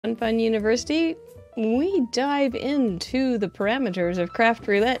On Fun University, we dive into the parameters of craft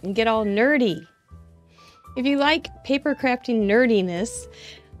roulette and get all nerdy. If you like paper crafting nerdiness,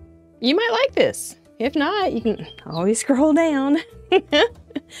 you might like this. If not, you can always scroll down.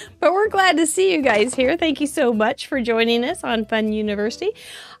 But we're glad to see you guys here. Thank you so much for joining us on Fun University.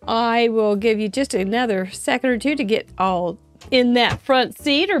 I will give you just another second or two to get all in that front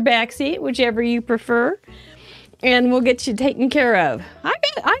seat or back seat, whichever you prefer. And we'll get you taken care of.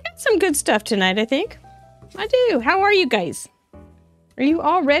 I got some good stuff tonight, I think. I do. How are you guys? Are you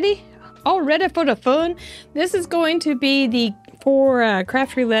all ready? All ready for the fun? This is going to be for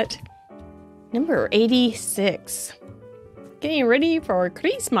Craft Roulette number 86. Getting ready for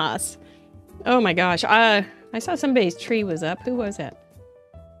Christmas. Oh my gosh. I saw somebody's tree was up. Who was that?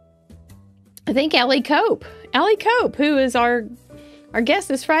 I think Allie Cope. Allie Cope, who is our guest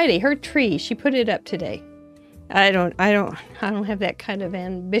this Friday. Her tree, she put it up today. I don't have that kind of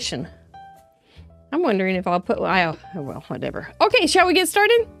ambition. I'm wondering if I'll put, well, whatever. Okay, shall we get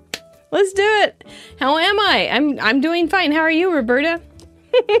started? Let's do it. How am I? I'm doing fine. How are you, Roberta?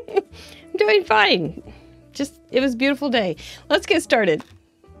 I'm doing fine. It was a beautiful day. Let's get started.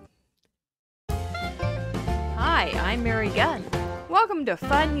 Hi, I'm Mary Gunn. Welcome to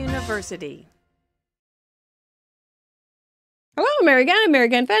Fun University. Hello, Mary Gunn. I'm Mary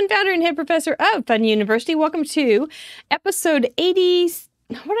Gunn, founder and head professor of Fun University. Welcome to episode 86,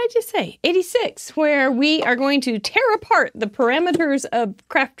 where we are going to tear apart the parameters of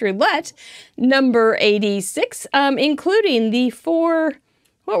Craft Roulette number 86, including the four,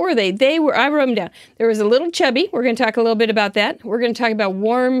 what were they? I wrote them down. There was a little chubby. We're going to talk a little bit about that. We're going to talk about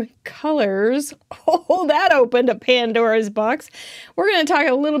warm colors. Oh, that opened a Pandora's box. We're going to talk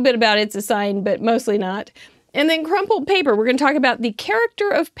a little bit about It's a Sign, but mostly not. And then crumpled paper. We're going to talk about the character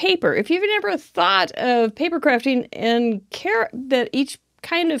of paper. If you've never thought of paper crafting and that each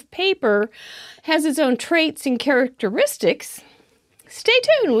kind of paper has its own traits and characteristics, stay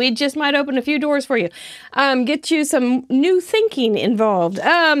tuned. We just might open a few doors for you. Get you some new thinking involved.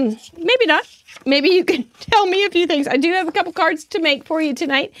 Maybe not. Maybe you can tell me a few things. I do have a couple cards to make for you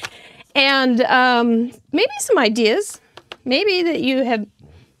tonight. And maybe some ideas. Maybe that you have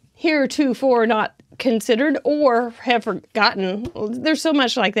heretofore not considered or have forgotten. There's so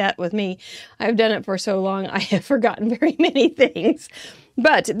much like that with me. I've done it for so long, I have forgotten very many things.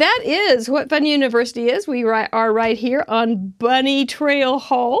 But that is what Fun University is. We are right here on Bunny Trail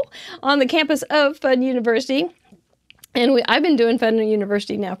Hall on the campus of Fun University. And I've been doing Fun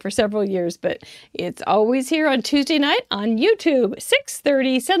University now for several years, but it's always here on Tuesday night on YouTube,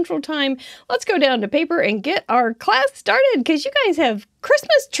 6:30 Central Time. Let's go down to paper and get our class started because you guys have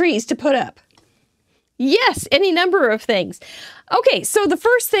Christmas trees to put up. Yes, any number of things. Okay, so the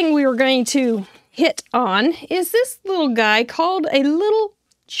first thing we were going to hit on is this little guy called a little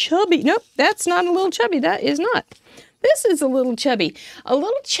chubby. Nope, that's not a little chubby. That is not. This is a little chubby. A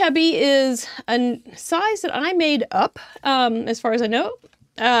little chubby is a size that I made up, as far as I know,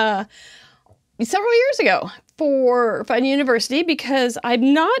 several years ago for Fun University because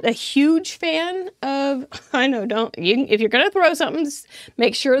I'm not a huge fan of, if you're going to throw something,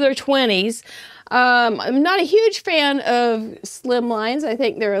 make sure they're 20s. I'm not a huge fan of slim lines. I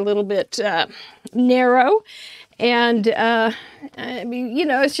think they're a little bit narrow. And,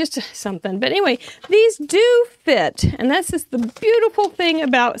 it's just something. But anyway, these do fit. And that's just the beautiful thing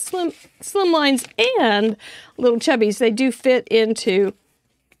about slim lines and little chubbies. They do fit into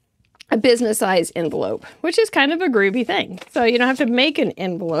a business size envelope, which is kind of a groovy thing. So you don't have to make an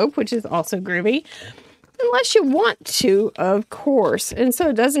envelope, which is also groovy. Unless you want to, of course. And so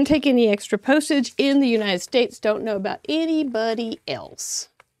it doesn't take any extra postage in the United States. Don't know about anybody else.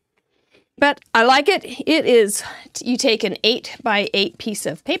 But I like it. It is, you take an 8x8 piece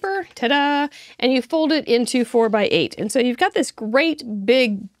of paper, ta-da, and you fold it into 4x8. And so you've got this great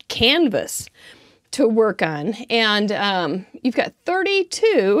big canvas to work on. And you've got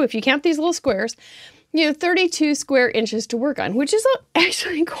 32, if you count these little squares, 32 square inches to work on, which is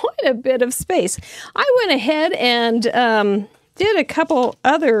actually quite a bit of space. I went ahead and did a couple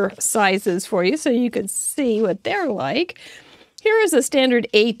other sizes for you so you could see what they're like. Here is a standard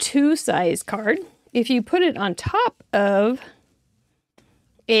A2 size card. If you put it on top of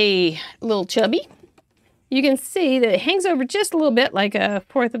a little chubby, you can see that it hangs over just a little bit, like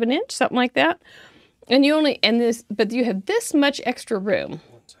 1/4 of an inch, something like that. And but you have this much extra room.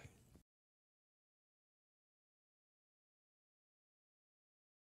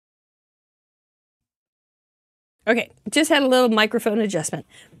 Okay, just had a little microphone adjustment.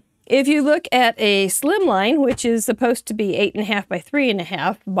 If you look at a slim line, which is supposed to be 8.5 by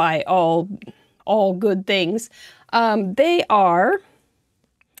 3.5 by all good things, they are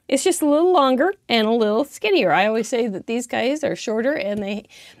It's just a little longer and a little skinnier. I always say that these guys are shorter and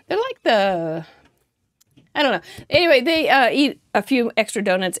they're like the, I don't know. Anyway, they eat a few extra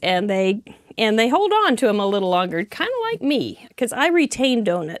donuts and they hold on to them a little longer, kind of like me, because I retain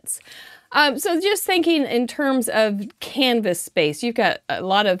donuts. So just thinking in terms of canvas space, you've got a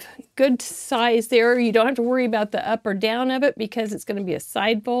lot of good size there. You don't have to worry about the up or down of it because it's going to be a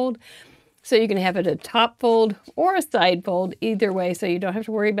side fold. So you can have it a top fold or a side fold, either way. So you don't have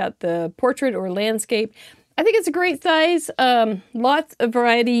to worry about the portrait or landscape. I think it's a great size. Lots of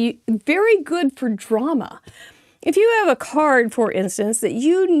variety, very good for drama. If you have a card, for instance, that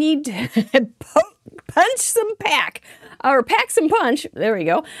you need to punch some pack, or pack some punch, there we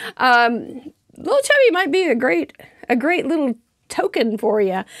go. Little Chubby might be a great little token for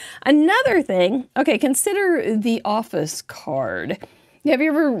you. Another thing, okay, consider the office card. Have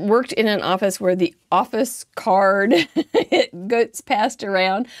you ever worked in an office where the office card it gets passed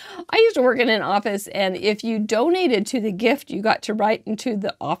around? I used to work in an office, and if you donated to the gift, you got to write into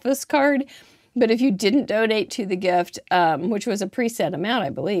the office card. But if you didn't donate to the gift, which was a preset amount, I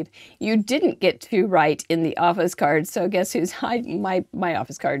believe, you didn't get to write in the office card. So guess who's my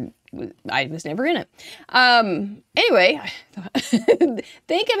office card? I was never in it. Anyway,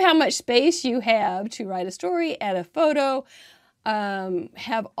 think of how much space you have to write a story, add a photo,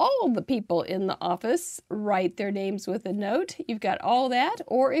 have all the people in the office write their names with a note. You've got all that.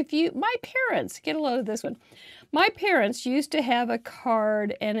 Or if you, my parents, get a load of this one. My parents used to have a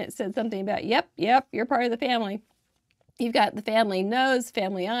card and it said something about, yep, you're part of the family. You've got the family nose,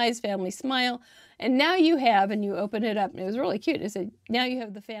 family eyes, family smile. And now you have, and you open it up, and it was really cute. It said, now you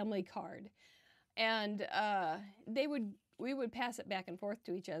have the family card. And we would pass it back and forth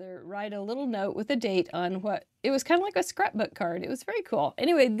to each other, write a little note with a date on what, it was kind of like a scrapbook card. It was very cool.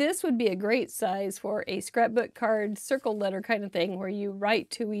 Anyway, this would be a great size for a scrapbook card, circle letter kind of thing, where you write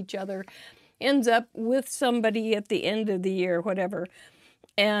to each other, ends up with somebody at the end of the year, whatever.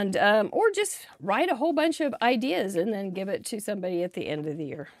 And, or just write a whole bunch of ideas and then give it to somebody at the end of the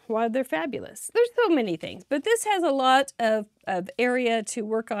year. Wow, they're fabulous. There's so many things, but this has a lot of area to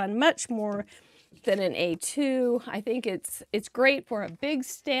work on, much more than an A2. I think it's great for a big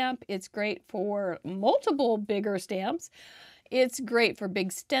stamp. It's great for multiple bigger stamps. It's great for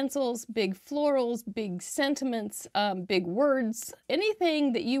big stencils, big florals, big sentiments, big words,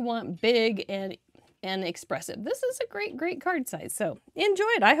 anything that you want big and expressive. This is a great card size, so enjoy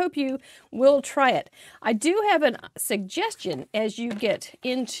it. I hope you will try it. I do have a suggestion as you get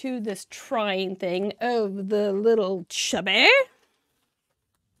into this trying thing of the Little Chubby.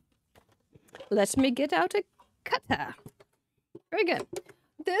 Let me get out a cutter. Very good.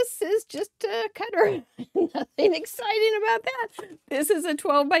 This is just a cutter. Nothing exciting about that. This is a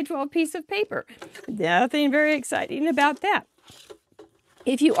 12 by 12 piece of paper. Nothing very exciting about that.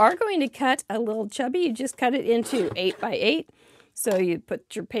 If you are going to cut a Little Chubby, you just cut it into 8 by 8. So you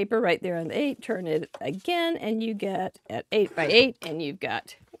put your paper right there on the 8, turn it again, and you get at 8 by 8, and you've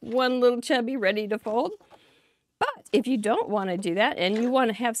got one Little Chubby ready to fold. But if you don't want to do that and you want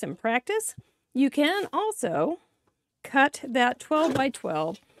to have some practice, you can also cut that 12 by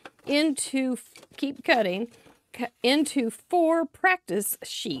 12 into, keep cutting, into 4 practice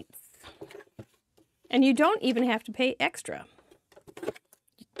sheets. And you don't even have to pay extra.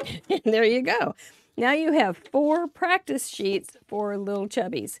 There you go. Now you have 4 practice sheets for Little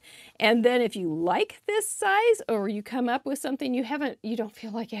Chubbies. And then if you like this size, or you come up with something you don't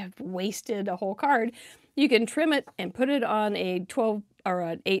feel like you have wasted a whole card, you can trim it and put it on a 12 or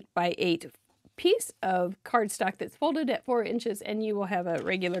an 8 by 8 piece of cardstock that's folded at 4 inches, and you will have a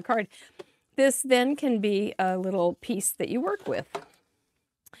regular card. This then can be a little piece that you work with.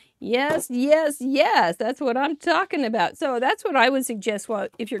 Yes, that's what I'm talking about. So that's what I would suggest, well,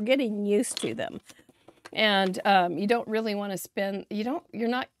 if you're getting used to them. And you don't really want to spend, you don't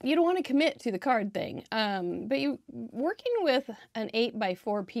want to commit to the card thing. But working with an 8 by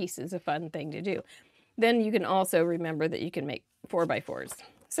 4 piece is a fun thing to do. Then you can also remember that you can make 4 by 4s.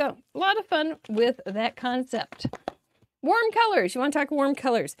 So a lot of fun with that concept. Warm colors. You want to talk warm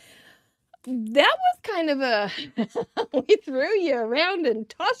colors? That was kind of a, we threw you around and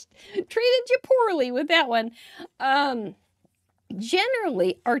treated you poorly with that one.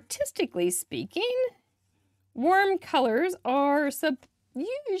 Generally, artistically speaking, warm colors are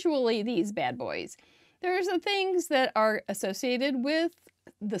usually these bad boys. There's the things that are associated with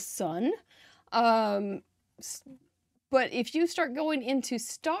the sun. But if you start going into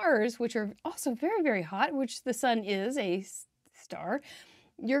stars, which are also very, very hot, which the sun is a star,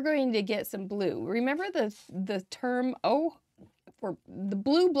 you're going to get some blue. Remember the term, for the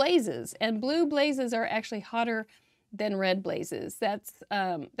blue blazes, and blue blazes are actually hotter than red blazes. That's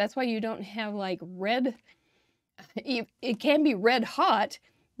why you don't have like red. It can be red hot,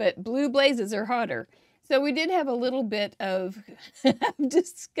 but blue blazes are hotter. So we did have a little bit of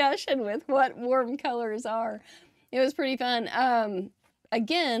discussion with what warm colors are. It was pretty fun.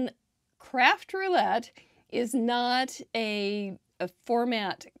 Again, Craft Roulette is not a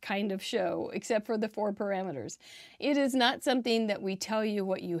format kind of show, except for the 4 parameters. It is not something that we tell you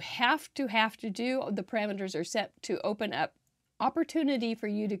what you have to do. The parameters are set to open up opportunity for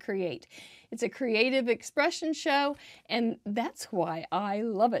you to create. It's a creative expression show, and that's why I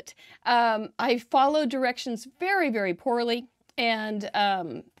love it. I follow directions very, very poorly, and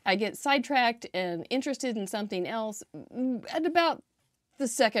I get sidetracked and interested in something else at about the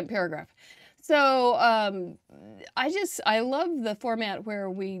second paragraph. So I love the format where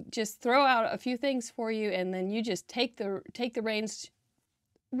we just throw out a few things for you, and then you just take the reins,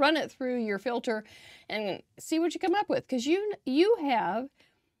 run it through your filter, and see what you come up with. Because you have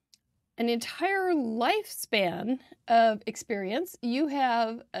an entire lifespan of experience. You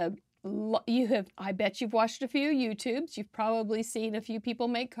have I bet you've watched a few YouTubes. You've probably seen a few people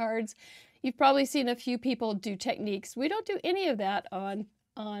make cards. You've probably seen a few people do techniques. We don't do any of that on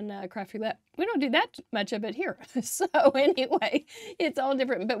Craft Roulette. We don't do that much of it here. So anyway, it's all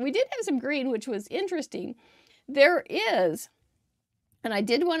different. But we did have some green, which was interesting. There is, and I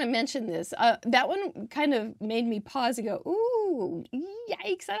did want to mention this, that one kind of made me pause and go, ooh,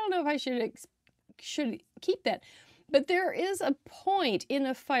 yikes, I don't know if I should keep that. But there is a point in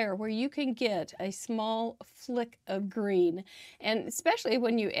a fire where you can get a small flick of green, and especially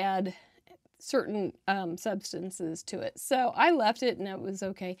when you add certain substances to it. So I left it and it was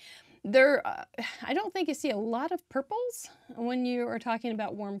okay. I don't think you see a lot of purples when you are talking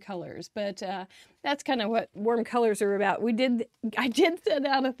about warm colors, but that's kind of what warm colors are about. I did send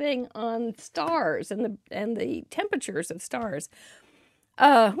out a thing on stars and the temperatures of stars,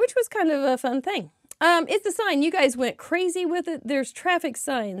 which was kind of a fun thing. It's a sign. You guys went crazy with it. There's traffic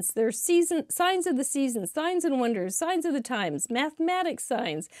signs. There's signs of the seasons, signs and wonders, signs of the times, mathematics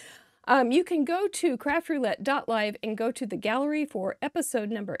signs. You can go to craftroulette.live and go to the gallery for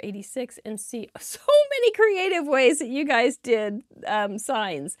episode number 86 and see so many creative ways that you guys did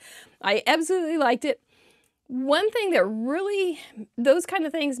signs. I absolutely liked it. One thing that really, those kind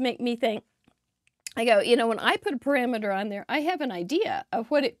of things make me think, I go, when I put a parameter on there, I have an idea of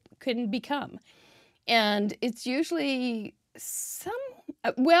what it can become. And it's usually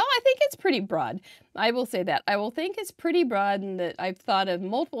well, I think it's pretty broad. I will say that. I will think it's pretty broad, and that I've thought of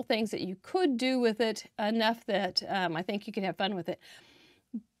multiple things that you could do with it, enough that I think you can have fun with it.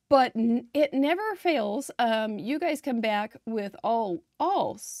 But it never fails. You guys come back with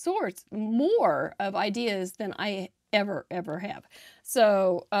all sorts more of ideas than I ever have.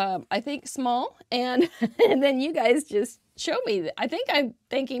 So I think small, and then you guys just show me that. I think I'm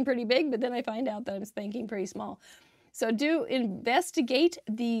thinking pretty big, but then I find out that I'm thinking pretty small. So do investigate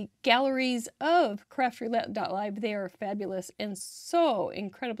the galleries of craftroulette.live. They are fabulous and so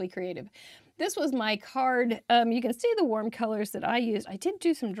incredibly creative. This was my card. You can see the warm colors that I used. I did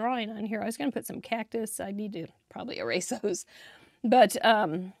do some drawing on here. I was going to put some cactus. I need to probably erase those. But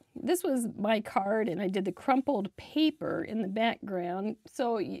this was my card, and I did the crumpled paper in the background.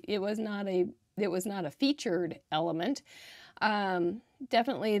 So it was not a featured element.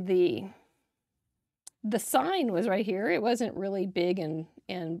 Definitely the sign was right here. It wasn't really big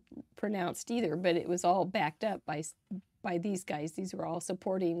and pronounced either, but it was all backed up by these guys. These were all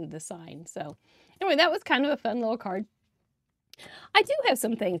supporting the sign. So anyway, that was kind of a fun little card. I do have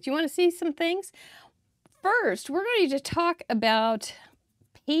some things. Do you want to see some things? First, we're going to talk about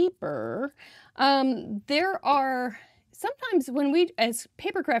paper. There are sometimes when we, as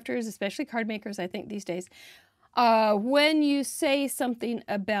paper crafters, especially card makers, I think these days, when you say something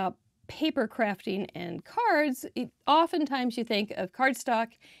about paper crafting and cards, oftentimes you think of cardstock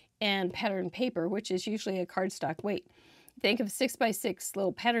and pattern paper, which is usually a cardstock weight. Think of 6x6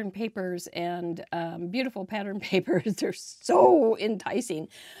 little pattern papers and beautiful pattern papers. They're so enticing.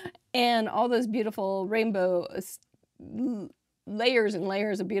 And all those beautiful rainbow layers and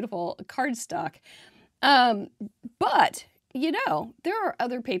layers of beautiful cardstock. But, there are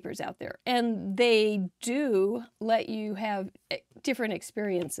other papers out there, and they do let you have different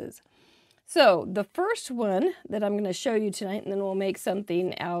experiences. So the first one that I'm going to show you tonight, and then we'll make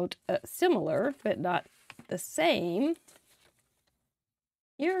something out similar, but not the same.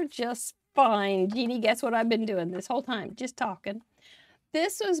 You're just fine, Jeannie. Guess what I've been doing this whole time? Just talking.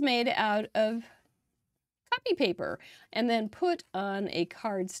 This was made out of copy paper and then put on a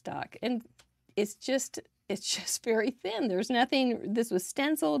cardstock. And it's just very thin. There's nothing. This was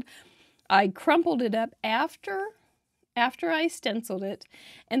stenciled. I crumpled it up after after I stenciled it,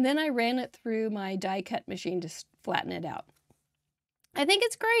 and then I ran it through my die cut machine to flatten it out. I think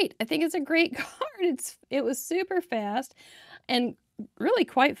it's great. I think it's a great card. It was super fast and really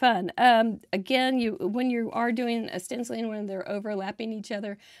quite fun. Again, when you are doing a stenciling, when they're overlapping each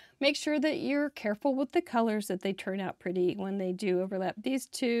other, make sure that you're careful with the colors, that they turn out pretty when they do overlap. These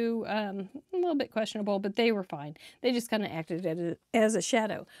two, a little bit questionable, but they were fine. They just kind of acted as a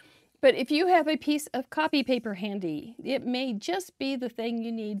shadow. But if you have a piece of copy paper handy, it may just be the thing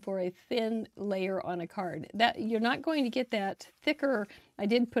you need for a thin layer on a card. That you're not going to get that thicker. I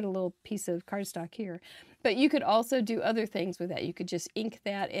did put a little piece of cardstock here, but you could also do other things with that. You could just ink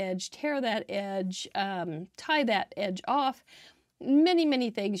that edge, tear that edge, tie that edge off. Many, many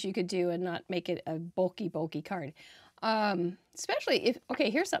things you could do and not make it a bulky, bulky card. Especially if, okay,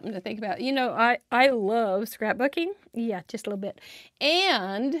 here's something to think about. You know, I love scrapbooking. Yeah, just a little bit.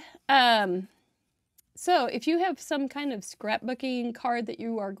 And so if you have some kind of scrapbooking card that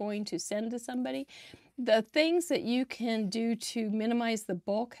you are going to send to somebody, the things that you can do to minimize the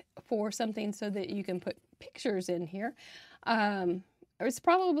bulk for something so that you can put pictures in here, it's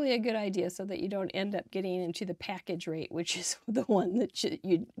probably a good idea so that you don't end up getting into the package rate, which is the one that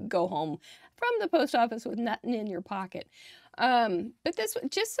you go home from the post office with nothing in your pocket. But this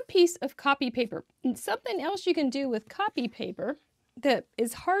just a piece of copy paper. And something else you can do with copy paper that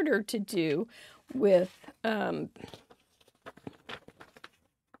is harder to do with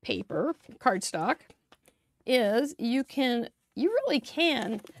paper, cardstock, is you really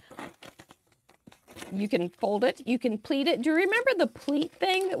can fold it, you can pleat it. Do you remember the pleat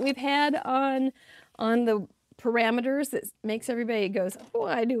thing that we've had on the parameters that makes everybody goes,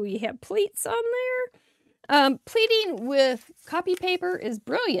 why do we have pleats on there? Pleating with copy paper is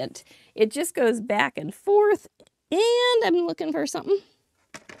brilliant. It just goes back and forth, and I'm looking for something.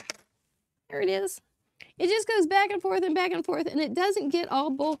 There it is. It just goes back and forth, and it doesn't get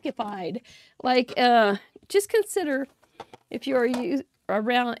all bulkified. Like, just consider if you're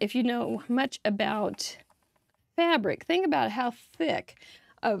if you know much about fabric, think about how thick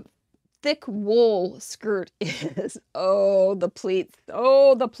a thick wool skirt is. Oh, the pleats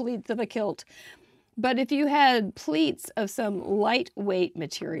of a kilt. But if you had pleats of some lightweight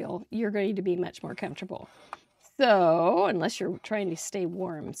material, you're going to be much more comfortable. So, unless you're trying to stay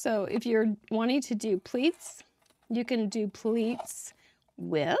warm. So if you're wanting to do pleats, you can do pleats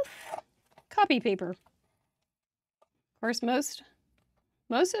with copy paper. Of course, most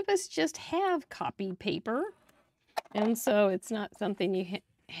of us just have copy paper, and so it's not something you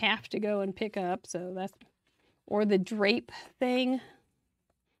have to go and pick up. So that's, or the drape thing.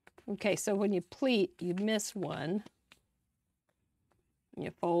 Okay, so when you pleat, you miss one.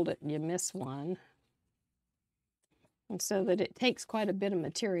 You fold it and you miss one. And so that it takes quite a bit of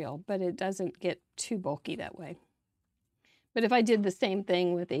material, but it doesn't get too bulky that way. But if I did the same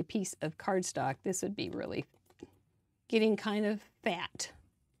thing with a piece of cardstock, this would be really getting kind of fat.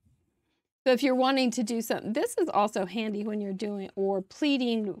 So if you're wanting to do something, this is also handy when you're doing, or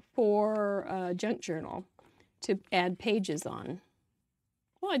pleating for a junk journal to add pages on.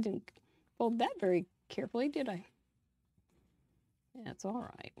 Well, I didn't fold that very carefully, did I? That's all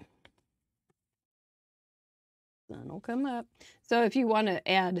right. Sun will come up. So if you want to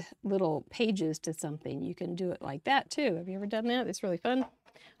add little pages to something, you can do it like that too. Have you ever done that? It's really fun.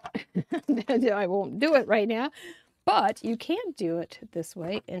 I won't do it right now, but you can do it this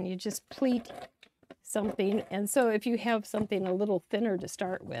way, and you just pleat something. And so if you have something a little thinner to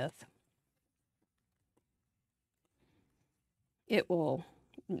start with, it will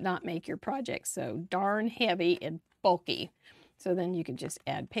not make your project so darn heavy and bulky. So then you can just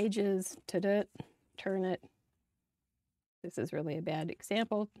add pages to it, turn it. This is really a bad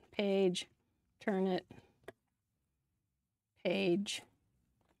example. Page, turn it, page,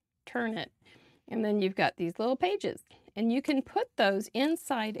 turn it. And then you've got these little pages. And you can put those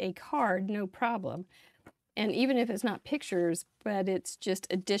inside a card, no problem. And even if it's not pictures, but it's just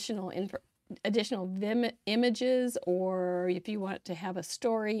additional images, or if you want to have a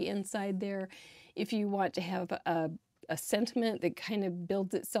story inside there, if you want to have a sentiment that kind of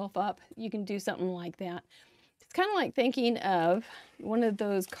builds itself up, you can do something like that. It's kind of like thinking of one of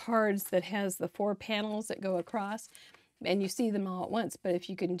those cards that has the 4 panels that go across, and you see them all at once, but if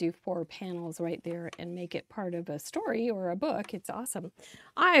you can do 4 panels right there and make it part of a story or a book, it's awesome.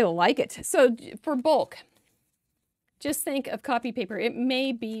 I like it. So for bulk, just think of copy paper. It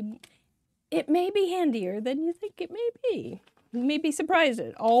may be handier than you think it may be. You may be surprised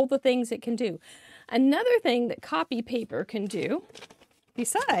at all the things it can do. Another thing that copy paper can do,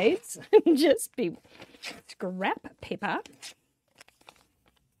 besides just be scrap paper,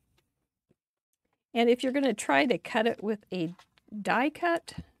 And if you're going to try to cut it with a die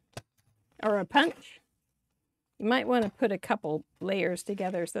cut or a punch, you might want to put a couple layers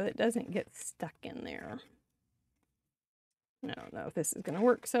together so it doesn't get stuck in there. I don't know if this is going to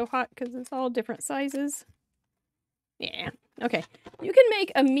work so hot because it's all different sizes. Yeah, okay. You can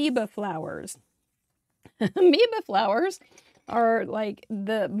make amoeba flowers. Amoeba flowers are like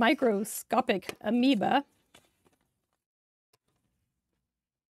the microscopic amoeba.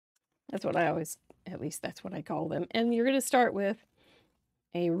 That's what I always, at least that's what I call them. And you're going to start with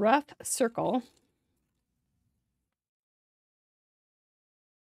a rough circle.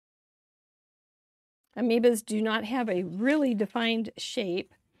 Amoebas do not have a really defined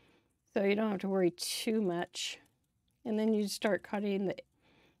shape, so you don't have to worry too much. And then you start cutting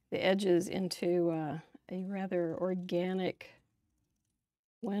the edges into a rather organic,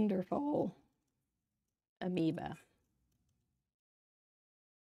 wonderful amoeba.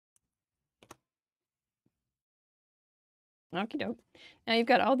 Okie doke. Now you've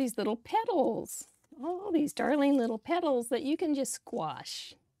got all these little petals, all these darling little petals that you can just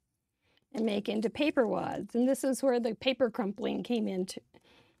squash and make into paper wads. And this is where the paper crumpling came into,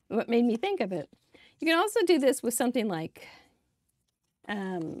 what made me think of it. You can also do this with something like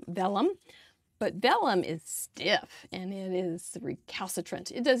vellum, but vellum is stiff and it is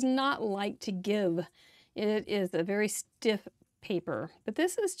recalcitrant. It does not like to give. It is a very stiff paper, but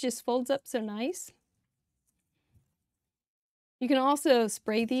this is just folds up so nice. You can also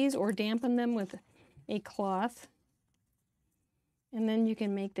spray these or dampen them with a cloth. And then you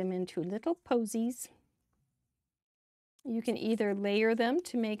can make them into little posies. You can either layer them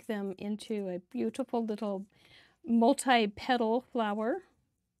to make them into a beautiful little multi-petal flower,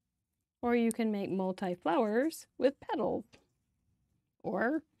 or you can make multi-flowers with petals.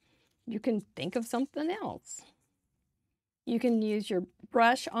 Or you can think of something else. You can use your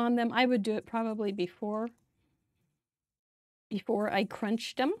brush on them. I would do it probably before I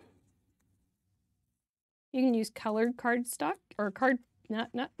crunched them. You can use colored cardstock or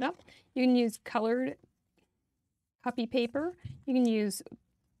no. You can use colored copy paper. You can use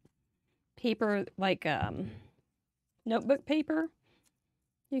paper like notebook paper.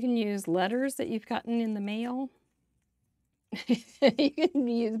 You can use letters that you've gotten in the mail. You can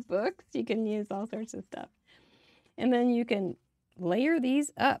use books. You can use all sorts of stuff. And then you can layer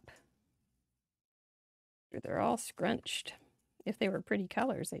these up. They're all scrunched. If they were pretty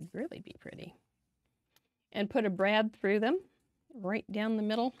colors, they'd really be pretty. And put a brad through them, right down the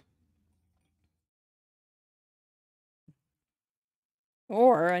middle.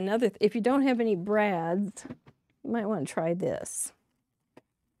 Or another, if you don't have any brads, you might want to try this.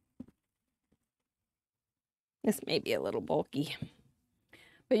 This may be a little bulky,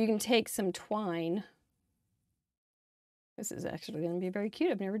 but you can take some twine. This is actually going to be very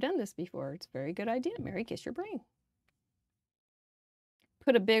cute. I've never done this before. It's a very good idea. Mary, kiss your brain.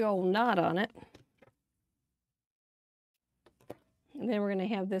 Put a big old knot on it. And then we're going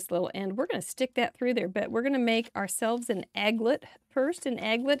to have this little end. We're going to stick that through there, but we're going to make ourselves an aglet first. An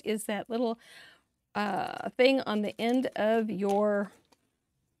aglet is that little thing on the end of your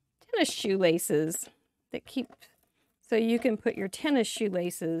tennis shoelaces that keep, so you can put your tennis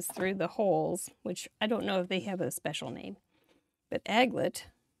shoelaces through the holes, which I don't know if they have a special name, but aglet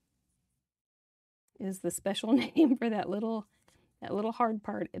is the special name for that little hard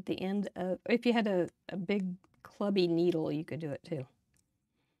part at the end of, if you had a big clubby needle, you could do it too.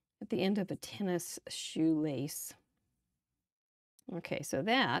 At the end of a tennis shoelace. Okay, so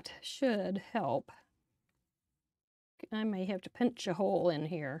that should help. I may have to punch a hole in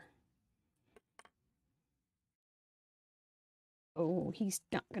here. Oh, he's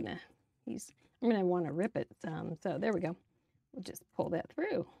not gonna, I'm gonna want to rip it some. So there we go. We'll just pull that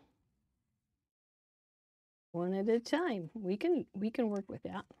through. One at a time. We can work with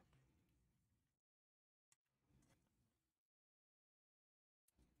that.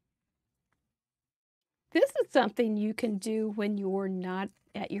 This is something you can do when you're not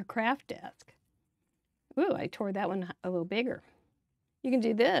at your craft desk. Ooh, I tore that one a little bigger. You can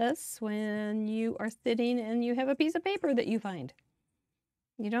do this when you are sitting and you have a piece of paper that you find.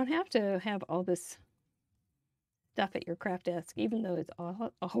 You don't have to have all this stuff at your craft desk, even though it's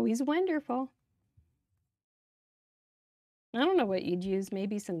always wonderful. I don't know what you'd use,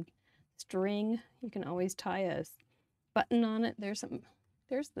 maybe some string. You can always tie a button on it. There's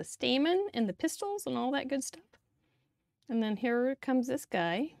the stamen and the pistils and all that good stuff. And then here comes this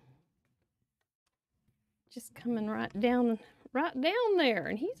guy. Just coming right down there.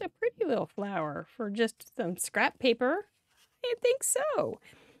 And he's a pretty little flower for just some scrap paper. I think so.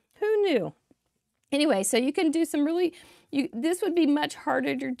 Who knew? Anyway, so you can do some really, this would be much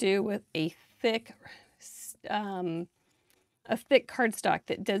harder to do with a thick cardstock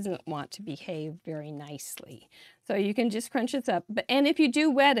that doesn't want to behave very nicely. So you can just crunch this up. And if you do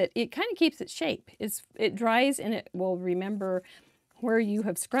wet it, it kind of keeps its shape. It dries and it will remember where you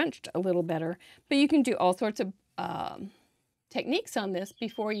have scrunched a little better. But you can do all sorts of techniques on this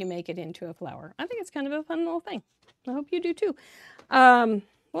before you make it into a flower. I think it's kind of a fun little thing. I hope you do too.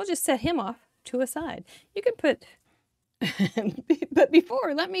 We'll just set him off to a side. You could put, but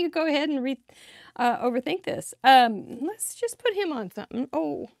before, let me go ahead and overthink this. Let's just put him on something.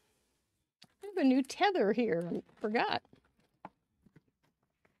 Oh, I have a new tether here. I forgot.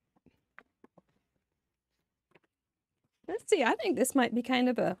 Let's see, I think this might be kind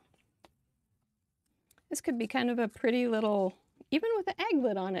of this could be kind of a pretty little, even with the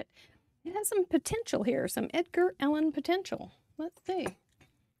aglet on it, it has some potential here, some Edgar Allan potential. Let's see.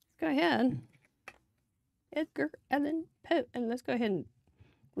 Go ahead. Edgar Allan Poe. And let's go ahead and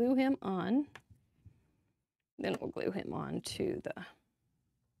glue him on. Then we'll glue him on to the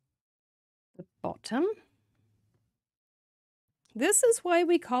bottom. This is why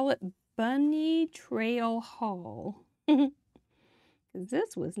we call it Bunny Trail Haul. Because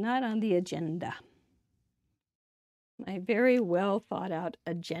this was not on the agenda. My very well thought out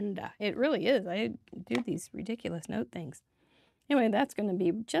agenda. It really is. I do these ridiculous note things. Anyway, that's going to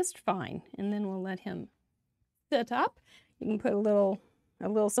be just fine. And then we'll let him sit up. You can put a little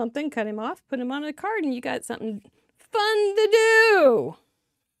something, cut him off, put him on a card, and you got something fun to do.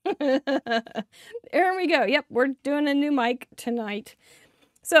 There we go. Yep, we're doing a new mic tonight.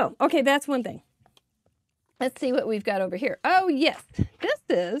 So, okay, that's one thing. Let's see what we've got over here. Oh, yes.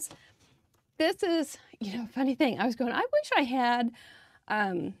 This is, you know, funny thing. I was going, I wish I had,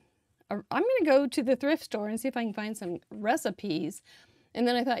 I'm going to go to the thrift store and see if I can find some recipes. And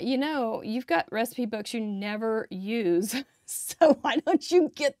then I thought, you know, you've got recipe books you never use. So why don't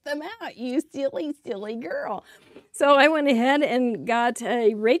you get them out, you silly, silly girl? So I went ahead and got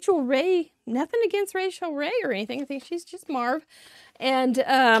a Rachel Ray, nothing against Rachel Ray or anything. I think she's just Marv. And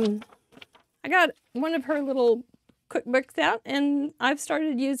I got one of her little cookbooks out, and I've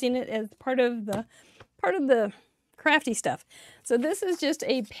started using it as part of the crafty stuff. So this is just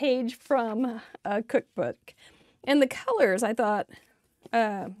a page from a cookbook. And the colors, I thought,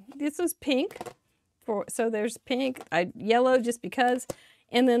 this was pink. So there's pink, yellow just because,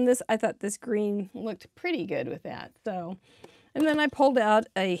 and then this, I thought this green looked pretty good with that. So, and then I pulled out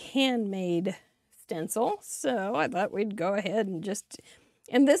a handmade stencil. So I thought we'd go ahead and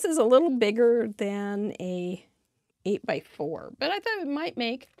and this is a little bigger than a 8x4, but I thought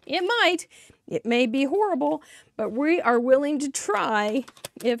it may be horrible, but we are willing to try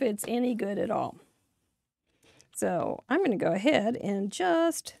if it's any good at all. So I'm going to go ahead and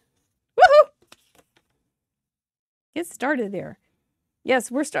just, woohoo! Get started there.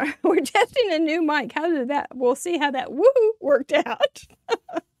 Yes, we're testing a new mic. How did that? We'll see how that woohoo worked out.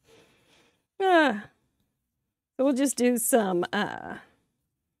 So we'll just do some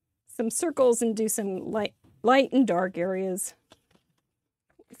circles and do some light and dark areas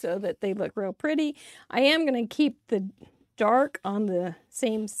so that they look real pretty. I am going to keep the dark on the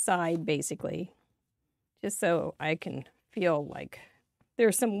same side, basically, just so I can feel like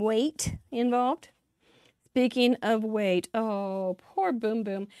there's some weight involved. Speaking of weight, oh, poor Boom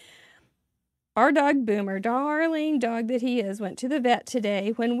Boom. Our dog Boomer, darling dog that he is, went to the vet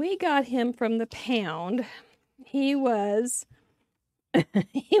today. When we got him from the pound, they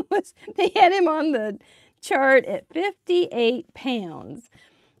had him on the chart at 58 pounds.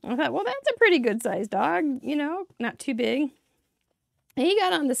 I thought, well, that's a pretty good sized dog, you know, not too big. He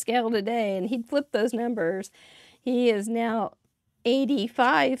got on the scale today and he'd flipped those numbers. He is now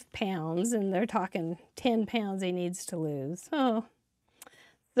 85 pounds, and they're talking 10 pounds he needs to lose. Oh,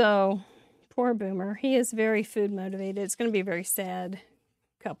 so poor Boomer. He is very food motivated. It's going to be a very sad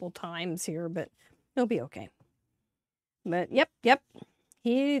couple times here, but he'll be okay. But yep,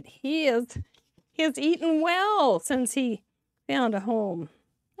 he has eaten well since he found a home.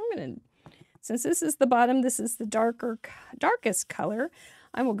 Since this is the bottom, this is the darkest color.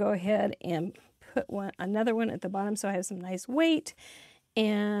 I will go ahead and put another one at the bottom so I have some nice weight,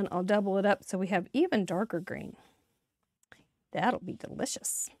 and I'll double it up so we have even darker green. That'll be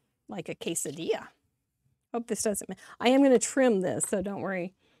delicious, like a quesadilla. Hope this doesn't, I am going to trim this, so don't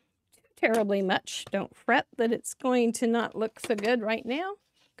worry terribly much. Don't fret that it's going to not look so good right now,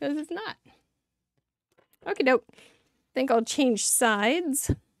 because it's not. Okie doke. I think I'll change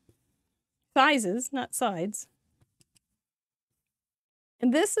sizes, not sides.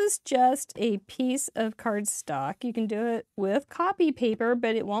 And this is just a piece of cardstock. You can do it with copy paper,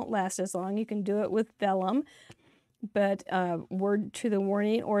 but it won't last as long. You can do it with vellum. but word to the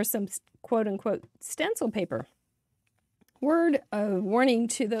warning, or some quote-unquote stencil paper. Word of warning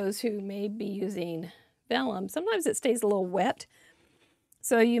to those who may be using vellum. Sometimes it stays a little wet,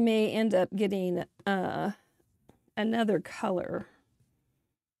 so you may end up getting another color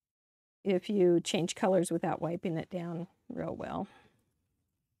if you change colors without wiping it down real well.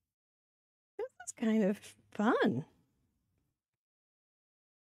 This is kind of fun.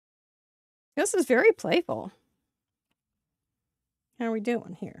 This is very playful. How are we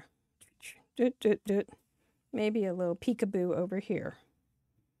doing here? Maybe a little peekaboo over here.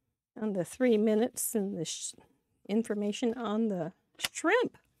 On the 3 minutes and the information on the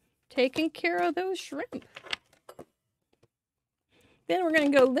shrimp. Taking care of those shrimp. Then we're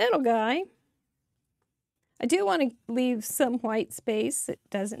going to go little guy. I do want to leave some white space. It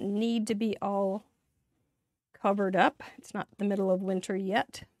doesn't need to be all covered up. It's not the middle of winter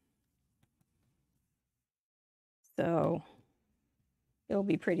yet. So it'll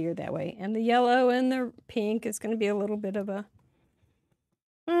be prettier that way. And the yellow and the pink is going to be a little bit of a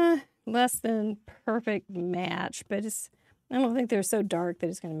less than perfect match, but I don't think they're so dark that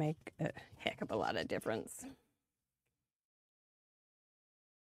it's going to make a heck of a lot of difference.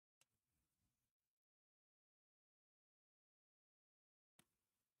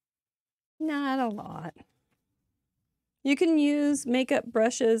 Not a lot. You can use makeup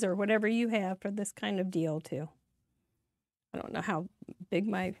brushes or whatever you have for this kind of deal too. I don't know how big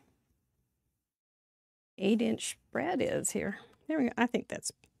my 8-inch spread is here. There we go. I think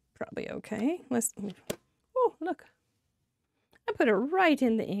that's probably okay. Oh, look. I put it right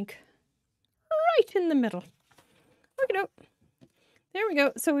in the ink. Right in the middle. Look it up. There we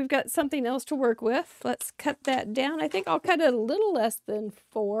go. So we've got something else to work with. Let's cut that down. I think I'll cut it a little less than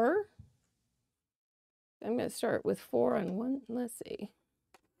 4. I'm going to start with 4 on 1. Let's see.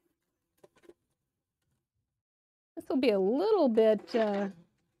 This will be a little bit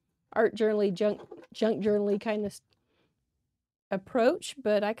art journal-y, junk journal-y kind of approach,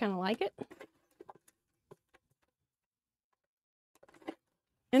 but I kind of like it.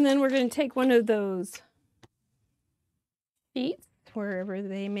 And then we're going to take one of those sheets, wherever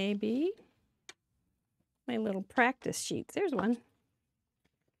they may be. My little practice sheets. There's one.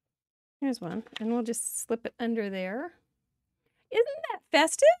 Here's one. And we'll just slip it under there. Isn't that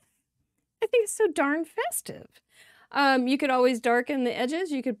festive? I think it's so darn festive. You could always darken the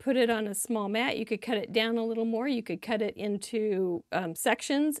edges. You could put it on a small mat. You could cut it down a little more. You could cut it into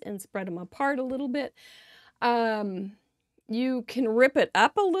sections and spread them apart a little bit. You can rip it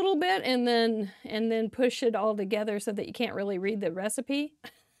up a little bit and then push it all together so that you can't really read the recipe.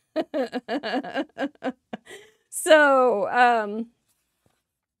 So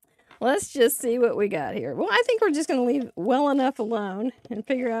let's just see what we got here. Well, I think we're just going to leave well enough alone and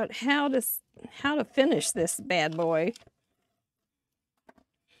figure out how to finish this bad boy.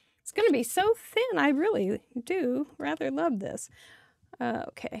 It's going to be so thin. I really do rather love this.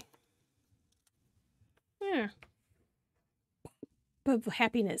 Okay. Yeah. Pop of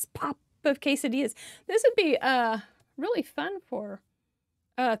happiness. Pop of quesadillas. This would be really fun for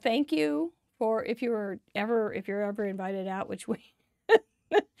thank you for if you're ever invited out, which we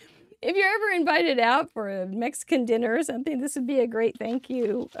if you're ever invited out for a Mexican dinner or something, this would be a great thank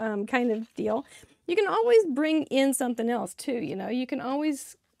you kind of deal. You can always bring in something else too, you know. You can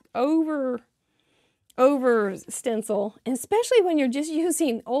always over stencil, especially when you're just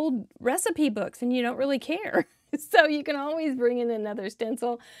using old recipe books and you don't really care. So you can always bring in another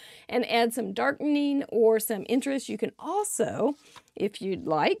stencil and add some darkening or some interest. You can also, if you'd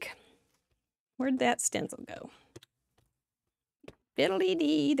like, where'd that stencil go?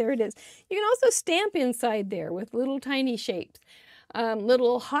 Fiddly-dee, there it is. You can also stamp inside there with little tiny shapes.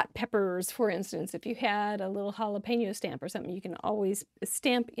 Little hot peppers, for instance. If you had a little jalapeno stamp or something, you can always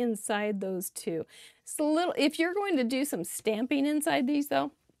stamp inside those too. So if you're going to do some stamping inside these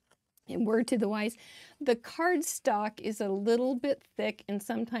though, and word to the wise, the cardstock is a little bit thick and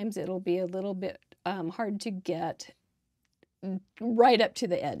sometimes it'll be a little bit hard to get right up to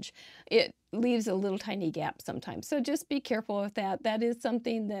the edge. It leaves a little tiny gap sometimes. So just be careful with that. That is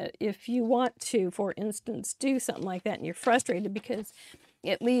something that if you want to, for instance, do something like that and you're frustrated because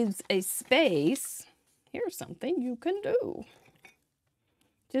it leaves a space, here's something you can do.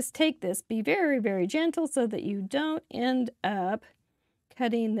 Just take this, be very, very gentle so that you don't end up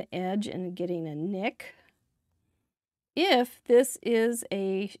cutting the edge and getting a nick. If this is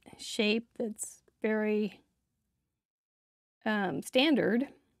a shape that's very standard,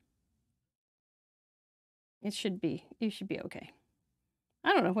 you should be okay.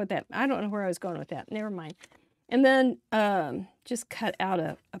 I don't know where I was going with that. Never mind. And then just cut out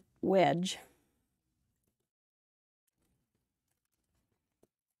a wedge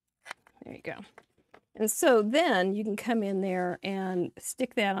There you go. And so then you can come in there and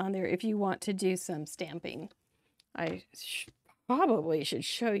stick that on there if you want to do some stamping. I probably should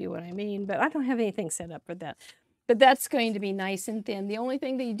show you what I mean, but I don't have anything set up for that. But that's going to be nice and thin. The only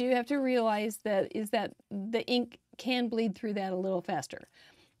thing that you do have to realize is that the ink can bleed through that a little faster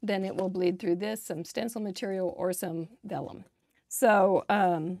than it will bleed through this, some stencil material or some vellum. So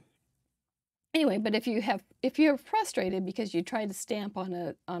anyway, but if you're frustrated because you try to stamp on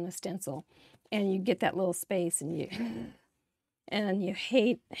a stencil and you get that little space and you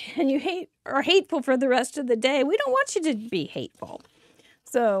hate are hateful for the rest of the day, we don't want you to be hateful.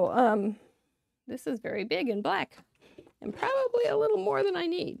 So this is very big and black and probably a little more than I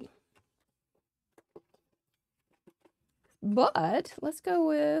need. But let's go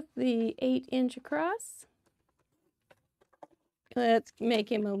with the 8-inch across. Let's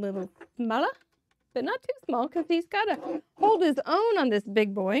make him a little smaller, but not too small because he's got to hold his own on this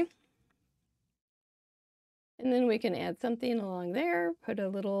big boy. And then we can add something along there, put a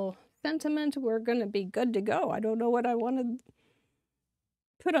little sentiment. We're going to be good to go. I don't know what I want to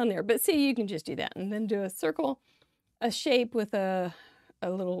put on there, but see, you can just do that and then do a circle, a shape with a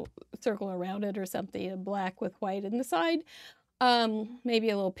little circle around it or something, a black with white in the side, maybe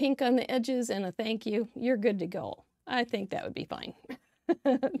a little pink on the edges and a thank you. You're good to go. I think that would be fine.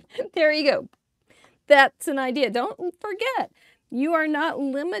 There you go. That's an idea. Don't forget, you are not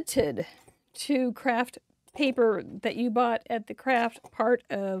limited to craft paper that you bought at the craft part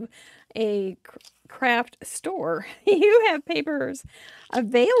of a craft store. You have papers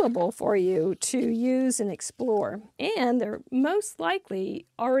available for you to use and explore, and they're most likely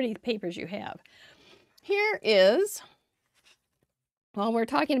already papers you have. Here is, while we're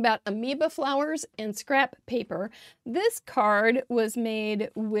talking about amoeba flowers and scrap paper, this card was made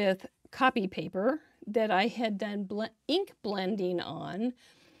with copy paper that I had done ink blending on.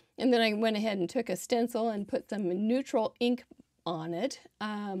 And then I went ahead and took a stencil and put some neutral ink on it.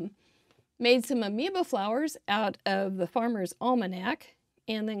 Made some amoeba flowers out of the Farmer's Almanac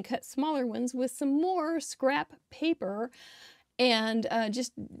and then cut smaller ones with some more scrap paper and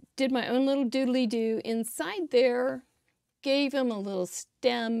just did my own little doodly-doo inside there. Gave them a little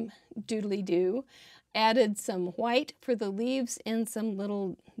stem doodly-doo. Added some white for the leaves and some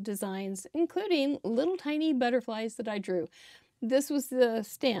little designs, including little tiny butterflies that I drew. This was the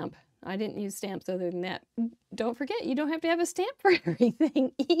stamp. I didn't use stamps other than that. Don't forget, you don't have to have a stamp for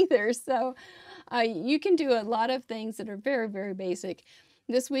everything either. So you can do a lot of things that are very, very basic.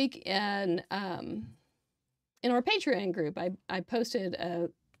 This week in our Patreon group, I posted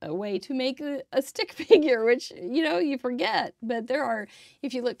a way to make a stick figure, which, you know, you forget. But there are,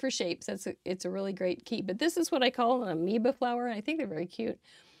 if you look for shapes, it's a really great key. But this is what I call an amoeba flower. And I think they're very cute.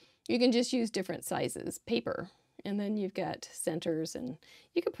 You can just use different sizes paper. And then you've got centers, and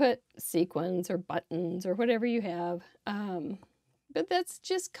you can put sequins or buttons or whatever you have. But that's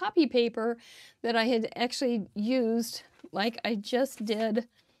just copy paper that I had actually used like I just did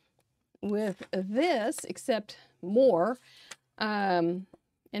with this, except more, and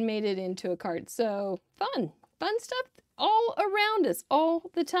made it into a card. So fun stuff all around us all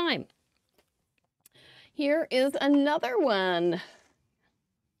the time. Here is another one.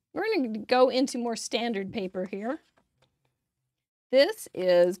 We're going to go into more standard paper here. This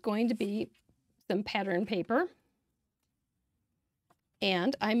is going to be some pattern paper.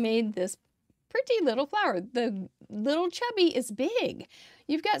 And I made this pretty little flower. The little chubby is big.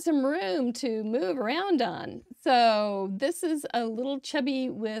 You've got some room to move around on. So this is a little chubby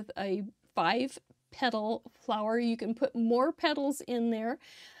with a 5-petal flower. You can put more petals in there.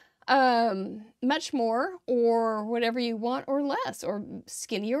 Much more or whatever you want, or less, or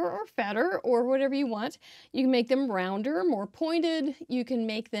skinnier or fatter, or whatever you want. You can make them rounder, more pointed. You can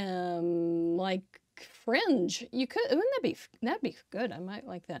make them like fringe. You could, wouldn't that'd be good. I might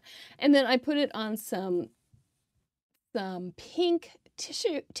like that. And then I put it on some pink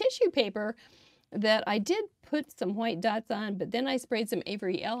tissue paper that I did put some white dots on, but then I sprayed some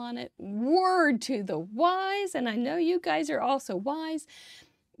Avery Elle on it. Word to the wise, and I know you guys are also wise.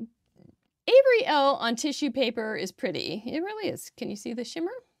 Avery Elle on tissue paper is pretty. It really is. Can you see the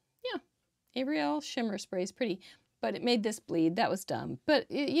shimmer? Yeah. Avery Elle shimmer spray is pretty, but it made this bleed. That was dumb. But,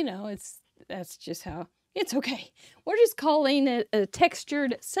 you know, that's just how, it's okay. We're just calling it a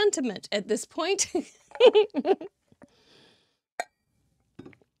textured sentiment at this point.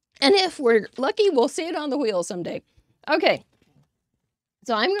 And if we're lucky, we'll see it on the wheel someday. Okay.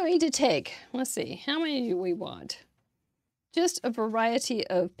 So I'm going to take, let's see, how many do we want? Just a variety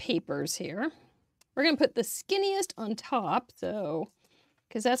of papers here. We're going to put the skinniest on top, so,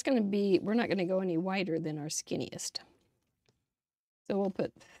 because that's going to be, we're not going to go any wider than our skinniest. So we'll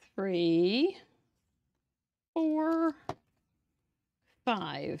put 3, 4,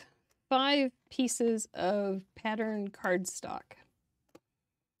 5. 5 pieces of pattern cardstock.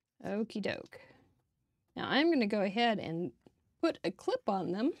 Okie doke. Now I'm going to go ahead and put a clip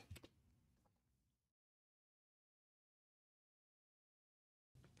on them.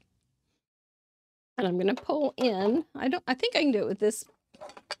 And I'm going to pull in. I think I can do it with this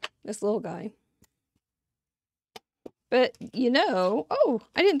little guy. But oh,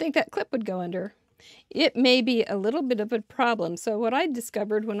 I didn't think that clip would go under. It may be a little bit of a problem. So what I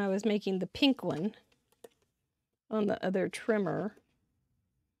discovered when I was making the pink one on the other trimmer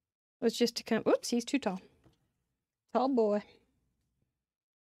was just to come, oops, he's too tall. Tall boy.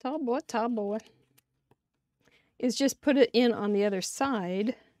 Tall boy, tall boy. Is just put it in on the other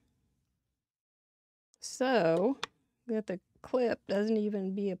side so that the clip doesn't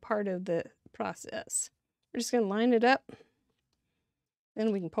even be a part of the process. We're just going to line it up,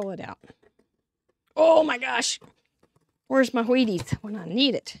 then we can pull it out. Oh my gosh! Where's my Wheaties when I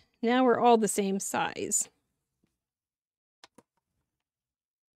need it? Now we're all the same size.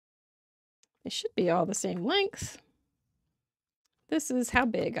 They should be all the same length. This is how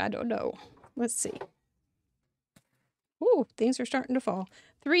big, I don't know. Let's see. Oh, things are starting to fall.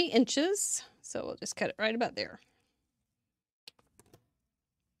 3 inches, so we'll just cut it right about there.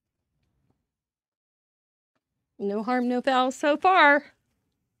 No harm, no foul so far.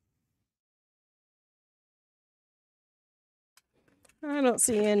 I don't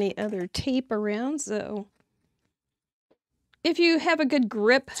see any other tape around, so if you have a good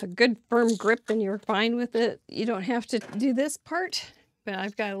grip, a good firm grip, then you're fine with it. You don't have to do this part, but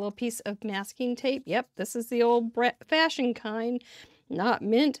I've got a little piece of masking tape. Yep, this is the old fashioned kind, not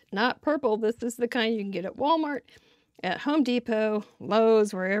mint, not purple. This is the kind you can get at Walmart, at Home Depot,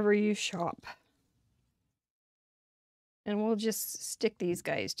 Lowe's, wherever you shop. And we'll just stick these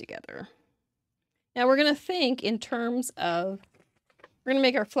guys together. Now we're going to think in terms of, we're going to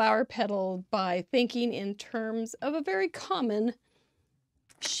make our flower petal by thinking in terms of a very common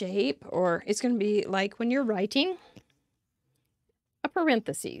shape, or it's going to be like when you're writing, a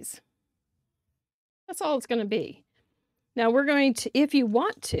parentheses. That's all it's going to be. Now we're going to, if you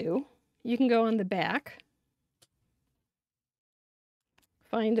want to, you can go on the back,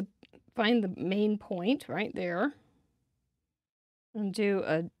 find the main point right there, and do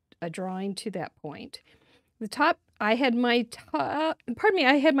a drawing to that point. The top, I had my top,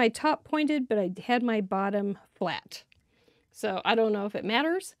 I had my top pointed, but I had my bottom flat. So I don't know if it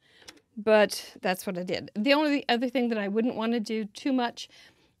matters, but that's what I did. The only other thing that I wouldn't want to do too much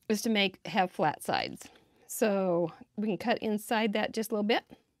is to have flat sides. So we can cut inside that just a little bit.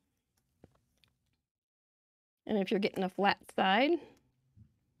 And if you're getting a flat side,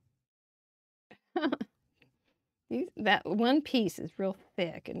 that one piece is real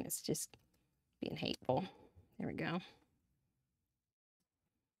thick and it's just being hateful. There we go.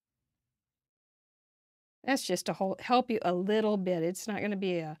 That's just to help you a little bit. It's not going to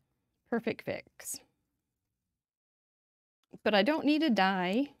be a perfect fix. But I don't need a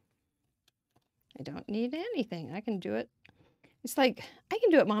die. I don't need anything. I can do it. It's like, I can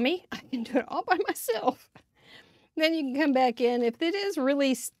do it, Mommy. I can do it all by myself. Then you can come back in. If it is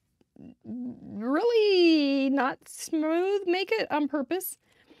really not smooth, make it on purpose.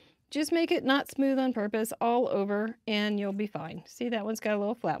 Just make it not smooth on purpose all over and you'll be fine. See, that one's got a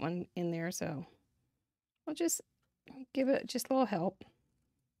little flat one in there, so I'll just give it just a little help.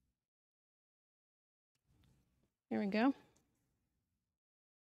 There we go.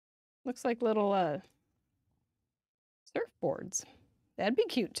 Looks like little surfboards. That'd be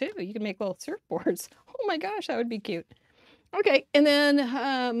cute too. You can make little surfboards. Oh my gosh, that would be cute. Okay, and then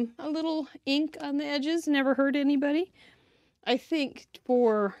a little ink on the edges. Never hurt anybody. I think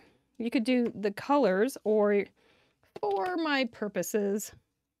you could do the colors, or for my purposes,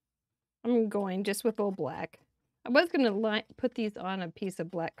 I'm going just with a little black. I was going to put these on a piece of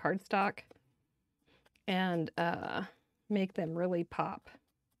black cardstock and make them really pop.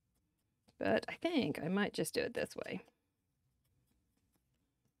 But I think I might just do it this way.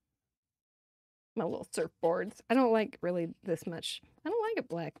 My little surfboards. I don't like really this much. I don't like it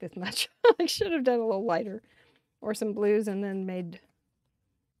black this much. I should have done a little lighter, or some blues and then made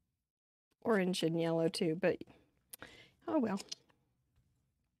orange and yellow too, but oh well.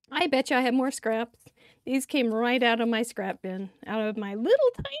 I bet you I have more scraps. These came right out of my scrap bin, out of my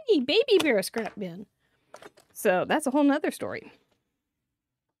little tiny baby bear scrap bin. So that's a whole nother story.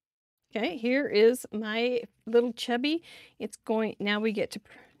 Okay, here is my little chubby. Now we get to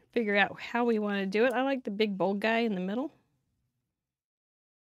figure out how we want to do it. I like the big bold guy in the middle.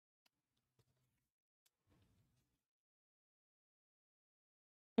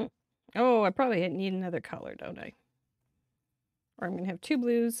 Oh, I probably need another color, don't I? Or I'm going to have two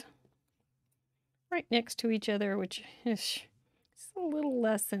blues right next to each other, which is a little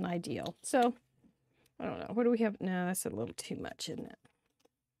less than ideal. So, I don't know. What do we have? No, that's a little too much, isn't it?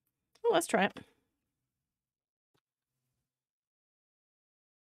 Well, let's try it.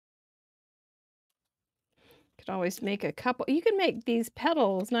 Could always make a couple. You can make these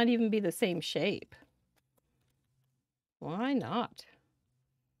petals not even be the same shape. Why not?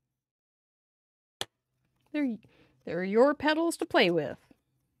 They're your petals to play with.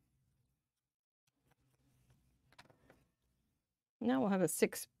 Now we'll have a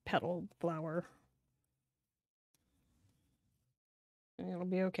 6-petal flower. And it'll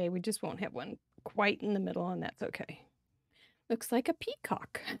be okay. We just won't have one quite in the middle, and that's okay. Looks like a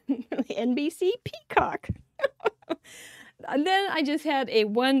peacock. NBC peacock. And then I just had a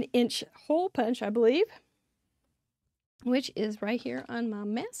 1-inch hole punch, I believe, which is right here on my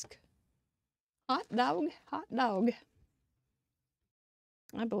mask. Hot dog, hot dog.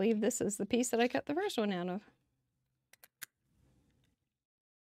 I believe this is the piece that I cut the first one out of.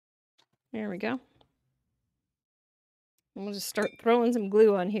 There we go. And we'll just start throwing some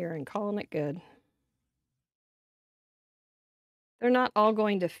glue on here and calling it good. They're not all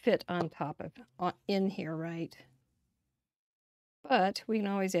going to fit on top of in here, right? But we can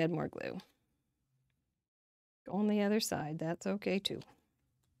always add more glue. On the other side, that's okay too.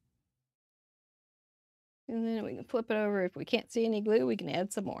 And then we can flip it over. If we can't see any glue, we can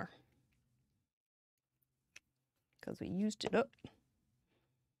add some more, because we used it up.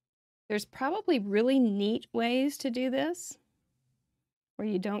 There's probably really neat ways to do this where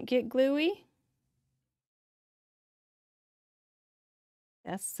you don't get gluey.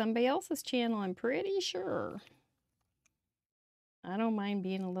 That's somebody else's channel, I'm pretty sure. I don't mind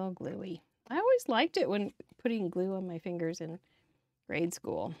being a little gluey. I always liked it when putting glue on my fingers in grade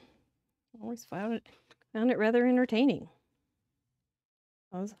school. I always found it rather entertaining.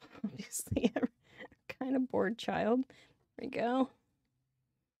 I was obviously a kind of bored child. There we go.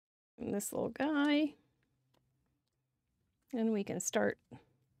 And this little guy. And we can start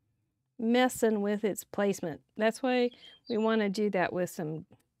messing with its placement. That's why we want to do that with some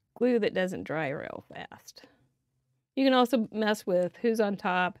glue that doesn't dry real fast. You can also mess with who's on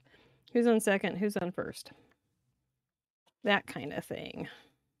top, who's on second, who's on first. That kind of thing.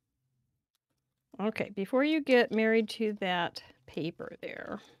 Okay, before you get married to that paper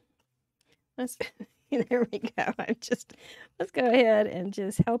there, there we go. Let's go ahead and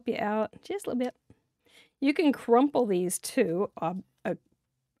just help you out just a little bit. You can crumple these too,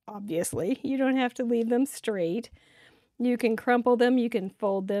 obviously. You don't have to leave them straight. You can crumple them, you can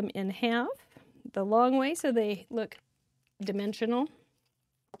fold them in half the long way so they look dimensional.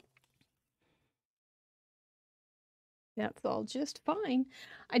 That's all just fine.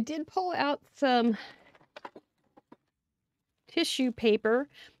 I did pull out some tissue paper.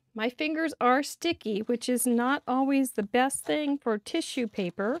 My fingers are sticky, which is not always the best thing for tissue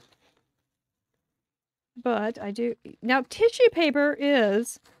paper. But I do. Now, tissue paper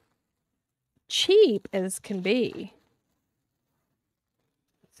is cheap as can be.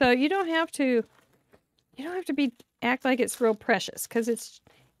 So you don't have to act like it's real precious, because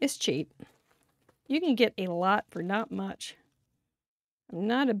it's cheap. You can get a lot for not much. I'm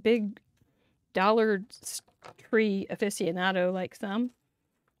not a big Dollar Tree aficionado like some,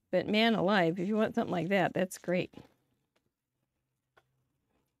 but man alive, if you want something like that, that's great.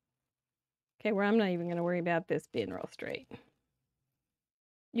 Okay, I'm not even going to worry about this being real straight.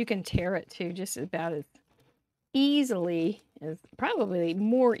 You can tear it too, just about as easily, as probably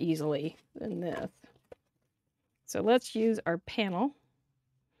more easily than this. So let's use our panel.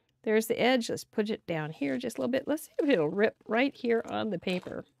 There's the edge. Let's put it down here just a little bit. Let's see if it'll rip right here on the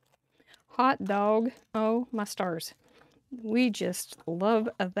paper. Hot dog. Oh, my stars. We just love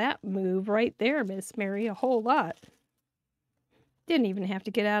that move right there, Miss Mary, a whole lot. Didn't even have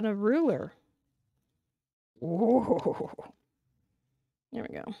to get out a ruler. Whoa. There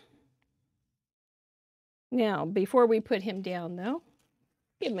we go. Now, before we put him down, though,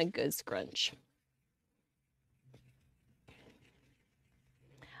 give him a good scrunch.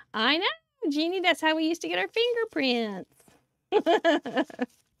 I know, Jeannie, that's how we used to get our fingerprints.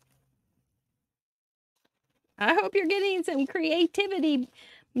 I hope you're getting some creativity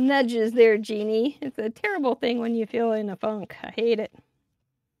nudges there, Jeannie. It's a terrible thing when you feel in a funk. I hate it.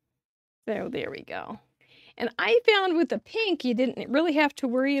 So there we go. And I found with the pink, you didn't really have to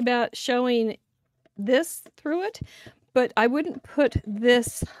worry about showing this through it, but I wouldn't put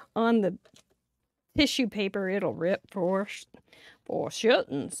this on the tissue paper. It'll rip for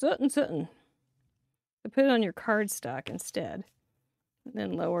certain. So put it on your cardstock instead. And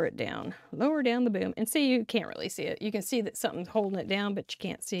then lower it down. Lower down the boom. And see, you can't really see it. You can see that something's holding it down, but you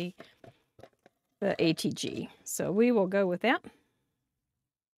can't see the ATG. So we will go with that.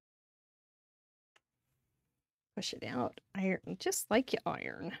 Push it out. Iron, just like you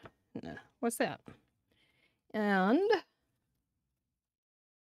iron. No, what's that? And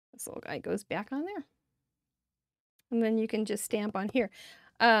this little guy goes back on there. And then you can just stamp on here.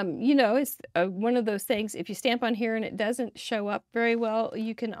 You know, it's one of those things, if you stamp on here and it doesn't show up very well,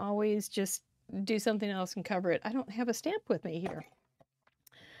 you can always just do something else and cover it. I don't have a stamp with me here.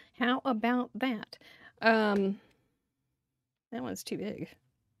 How about that? That one's too big.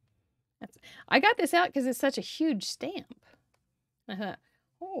 I got this out because it's such a huge stamp. I thought,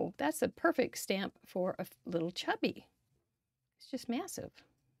 oh, that's a perfect stamp for a little chubby. It's just massive.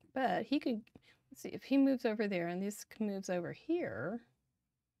 But he could, let's see, if he moves over there and this moves over here,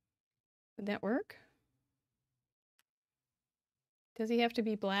 would that work? Does he have to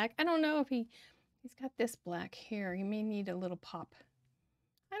be black? I don't know if he's got this black here. He may need a little pop.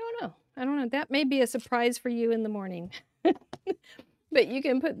 I don't know. I don't know. That may be a surprise for you in the morning. But you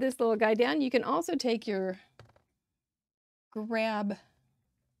can put this little guy down. You can also take your grab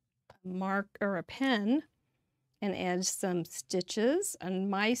a mark or a pen and add some stitches. And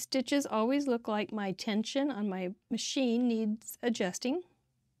my stitches always look like my tension on my machine needs adjusting.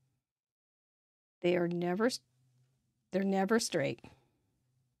 They're never straight.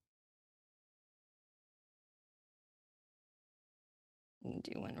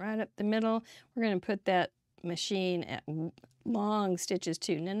 Do one right up the middle. We're going to put that machine at long stitches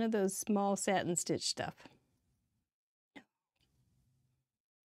too. None of those small satin stitch stuff.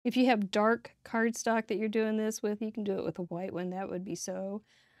 If you have dark cardstock that you're doing this with, you can do it with a white one. That would be so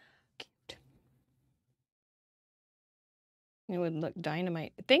cute. It would look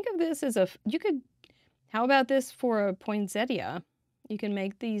dynamite. Think of this as how about this for a poinsettia? You can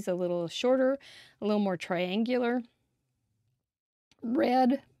make these a little shorter, a little more triangular.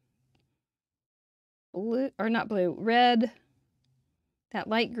 Red, blue, or not blue, red, that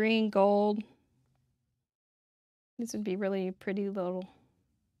light green, gold. This would be really pretty little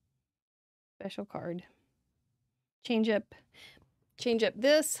special card. Change up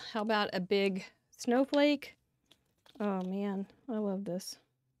this. How about a big snowflake? Oh man, I love this.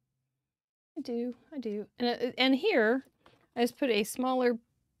 I do. And here, I just put a smaller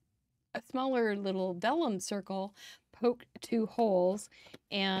little vellum circle, poked 2 holes,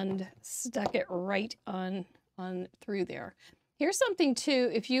 and stuck it right on through there. Here's something too,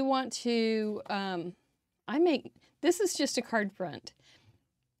 if you want to, this is just a card front,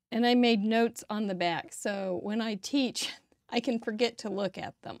 and I made notes on the back, so when I teach, I can forget to look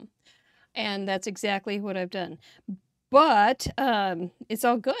at them. And that's exactly what I've done. But it's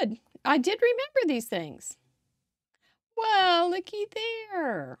all good. I did remember these things. Well, looky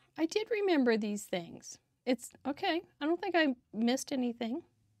there. I did remember these things. It's okay. I don't think I missed anything.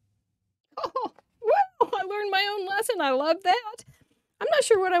 Oh, well, I learned my own lesson. I love that. I'm not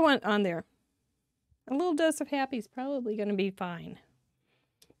sure what I want on there. A little dose of happy is probably going to be fine.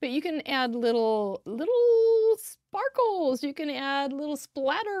 But you can add little sparkles. You can add little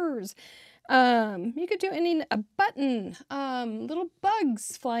splatters. You could do a button, little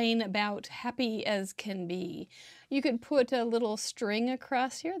bugs flying about, happy as can be. You could put a little string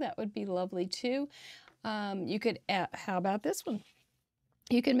across here. That would be lovely too. You could add, how about this one?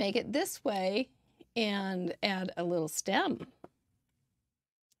 You can make it this way and add a little stem.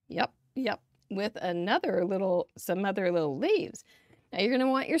 Yep, with some other little leaves. Now you're going to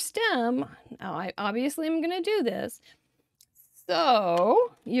want your stem. Now I obviously am going to do this.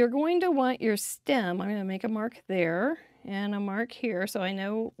 So you're going to want your stem. I'm going to make a mark there and a mark here so I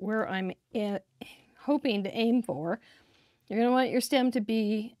know where I'm hoping to aim for. You're going to want your stem to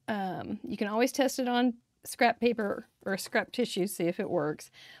be, you can always test it on scrap paper or scrap tissue, see if it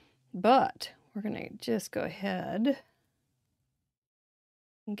works. But we're going to just go ahead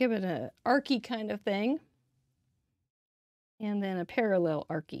and give it an archy kind of thing. And then a parallel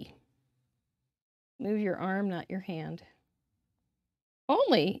archy. Move your arm, not your hand.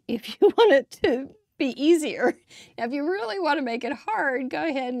 Only if you want it to be easier. Now, if you really want to make it hard, go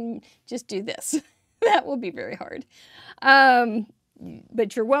ahead and just do this. That will be very hard.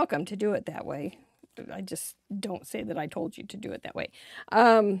 But you're welcome to do it that way. I just don't say that I told you to do it that way. Who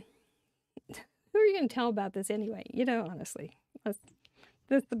are you going to tell about this anyway? You know, honestly,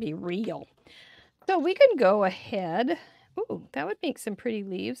 this will be real. So we can go ahead. Ooh, that would make some pretty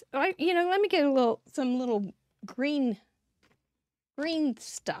leaves. Let me get some little green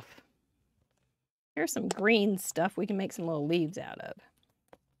stuff. Here's some green stuff we can make some little leaves out of.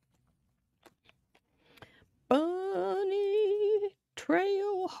 Bunny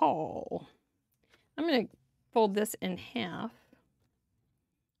Trail Haul. I'm going to fold this in half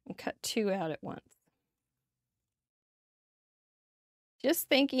and cut 2 out at once. Just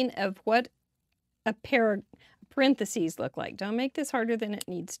thinking of what a pair of parentheses look like. Don't make this harder than it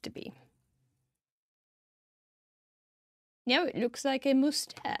needs to be. Now it looks like a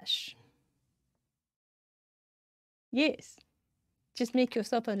mustache. Yes, just make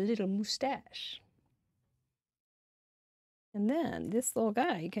yourself a little mustache. And then this little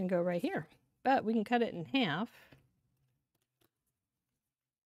guy can go right here, but we can cut it in half.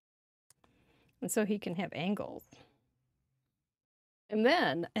 And so he can have angles. And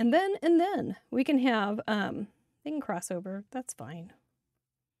then we can have, they can cross over, that's fine.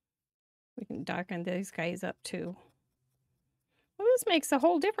 We can darken these guys up too. Well, this makes a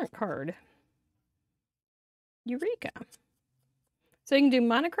whole different card. Eureka. So you can do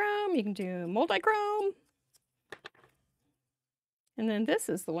monochrome, you can do multichrome. And then this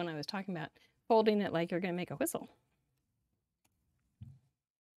is the one I was talking about, folding it like you're going to make a whistle.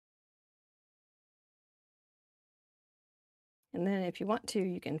 And then if you want to,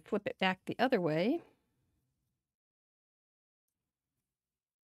 you can flip it back the other way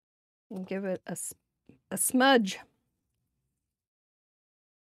and give it a smudge,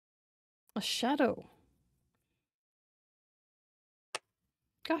 a shadow.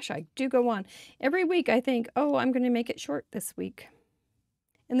 Gosh, I do go on. Every week I think, oh, I'm going to make it short this week.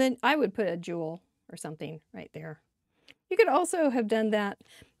 And then I would put a jewel or something right there. You could also have done that,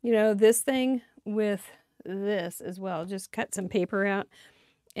 you know, this thing with this as well. Just cut some paper out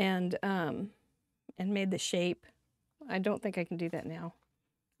and made the shape. I don't think I can do that now.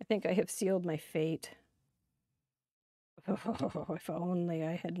 I think I have sealed my fate. Oh, if only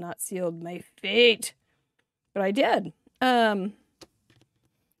I had not sealed my fate. But I did. I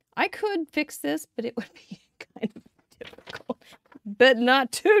could fix this, but it would be kind of difficult. But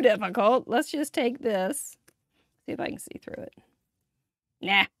not too difficult. Let's just take this. See if I can see through it.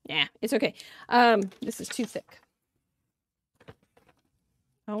 Nah, it's okay. This is too thick.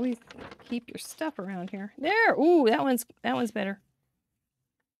 Always keep your stuff around here. There. Ooh, that one's better.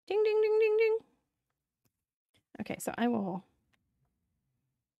 Ding, ding, ding, ding, ding. Okay, so I will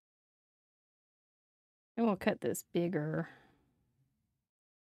cut this bigger.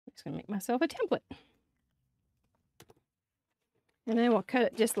 I'm just gonna make myself a template. And then we'll cut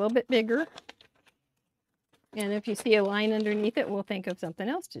it just a little bit bigger. And if you see a line underneath it, we'll think of something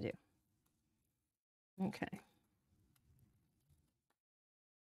else to do. Okay.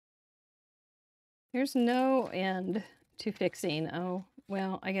 There's no end to fixing. Oh,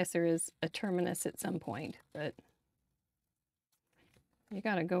 well, I guess there is a terminus at some point, but you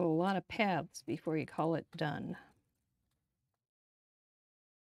got to go a lot of paths before you call it done.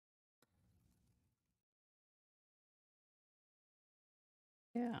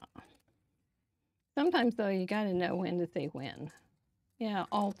 Yeah. Sometimes, though, you got to know when to say when. Yeah,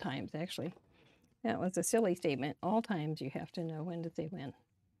 all times, actually. That was a silly statement. All times you have to know when to say when.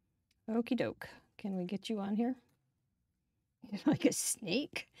 Okie doke. Can we get you on here? You're like a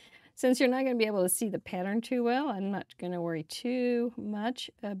snake. Since you're not going to be able to see the pattern too well, I'm not going to worry too much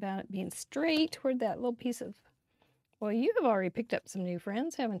about it being straight toward that little piece of... Well, you have already picked up some new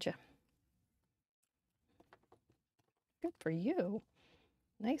friends, haven't you? Good for you.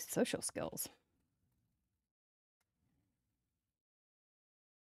 Nice social skills.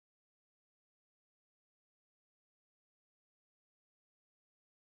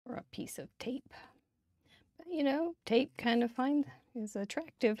 Or a piece of tape. But, you know, tape kind of is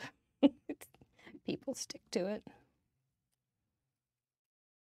attractive. People stick to it.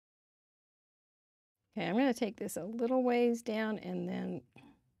 Okay, I'm going to take this a little ways down and then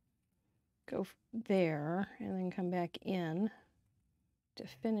go there and then come back in to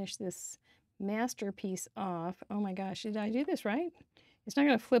finish this masterpiece off. Oh my gosh, did I do this right? It's not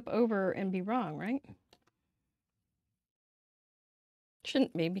going to flip over and be wrong, right?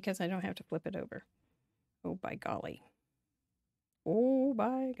 Shouldn't be because I don't have to flip it over. Oh, by golly. Oh,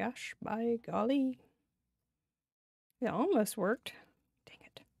 by gosh, by golly. It almost worked. Dang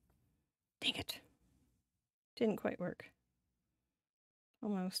it. Dang it. Didn't quite work.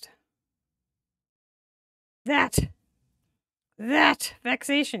 Almost. That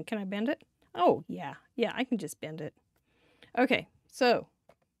vexation. Can I bend it? Oh, yeah. Yeah, I can just bend it. Okay, so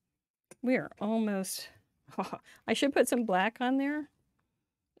we are almost... Oh, I should put some black on there.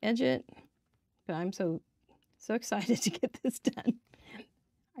 Edge it. But I'm so excited to get this done.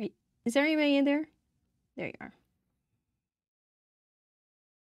 Is there anybody in there? There you are.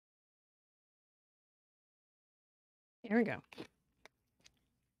 There we go.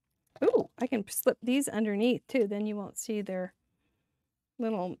 Ooh, I can slip these underneath too, then you won't see their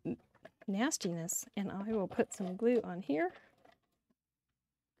little nastiness. And I will put some glue on here.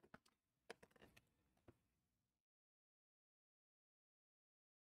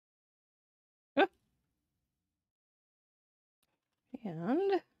 Oh.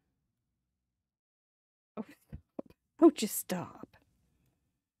 And, oh, just stop.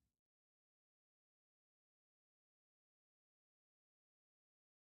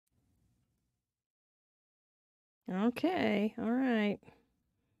 Okay, all right.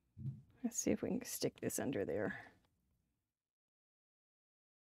 Let's see if we can stick this under there.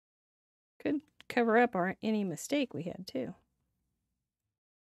 Could cover up any mistake we had too.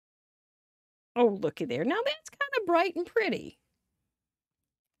 Oh, looky there. Now that's kind of bright and pretty.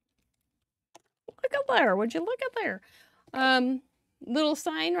 Look at there. Would you look at there? Little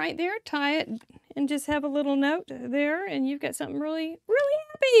sign right there. Tie it and just have a little note there, and you've got something really, really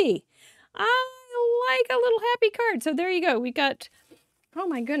happy. I like a little happy card. So there you go. We got, oh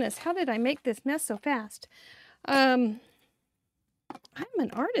my goodness, how did I make this mess so fast? I'm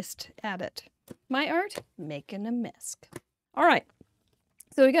an artist at it. My art, making a mess. All right.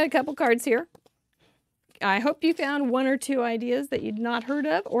 So we got a couple cards here. I hope you found one or two ideas that you'd not heard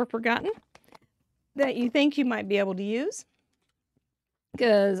of or forgotten that you think you might be able to use,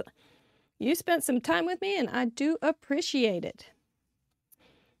 because you spent some time with me and I do appreciate it.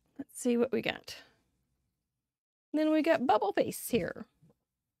 Let's see what we got. Then we got Bubble Face here.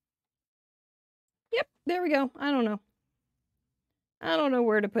 Yep, there we go. I don't know. I don't know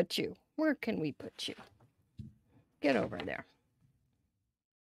where to put you. Where can we put you? Get over there.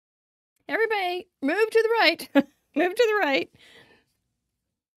 Everybody, move to the right. Move to the right.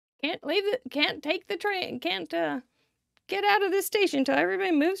 Can't leave it. Can't take the train. Can't get out of this station until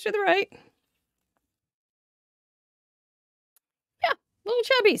everybody moves to the right. Yeah, little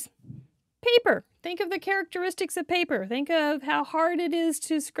chubbies. Paper. Think of the characteristics of paper. Think of how hard it is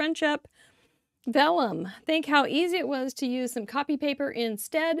to scrunch up vellum. Think how easy it was to use some copy paper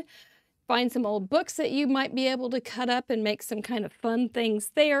instead. Find some old books that you might be able to cut up and make some kind of fun things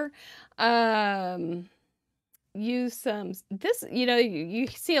there. Use some, this, you know, you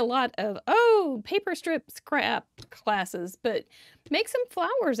see a lot of, oh, paper strip scrap classes, but make some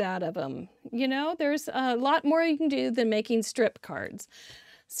flowers out of them. You know, there's a lot more you can do than making strip cards.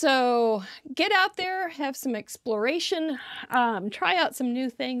 So get out there, have some exploration, try out some new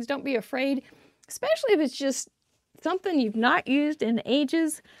things. Don't be afraid, especially if it's just something you've not used in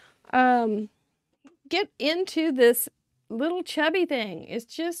ages. Get into this little chubby thing. It's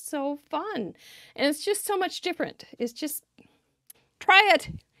just so fun. And it's just so much different. It's just, try it.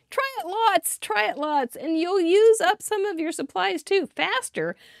 Try it lots. Try it lots. And you'll use up some of your supplies too,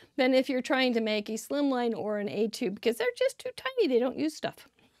 faster than if you're trying to make a slimline or an A tube, because they're just too tiny. They don't use stuff.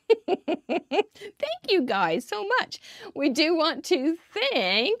 Thank you guys so much. We do want to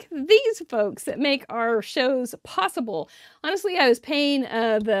thank these folks that make our shows possible. Honestly, I was paying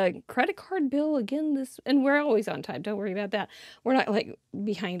the credit card bill again and we're always on time. Don't worry about that. We're not like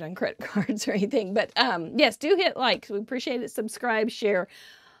behind on credit cards or anything, but yes, do hit like. We appreciate it. Subscribe, share,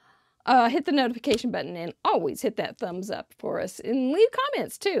 hit the notification button, and always hit that thumbs up for us, and leave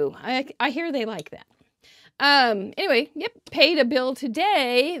comments too. I hear they like that. Anyway, yep, paid a bill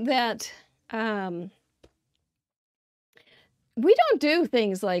today that, we don't do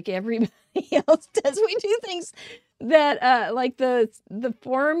things like everybody else does. We do things that, like the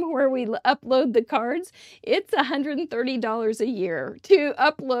form where we upload the cards, it's $130 a year to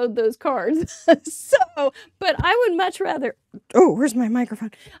upload those cards. So, but I would much rather, oh, where's my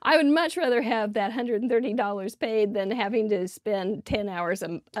microphone? I would much rather have that $130 paid than having to spend 10 hours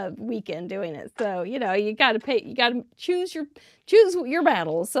a weekend doing it. So, you know, you got to pay, you got to choose your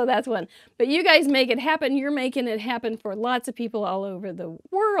battles. So that's one. But you guys make it happen. You're making it happen for lots of people all over the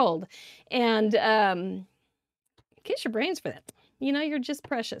world. And, kiss your brains for that. You know, you're just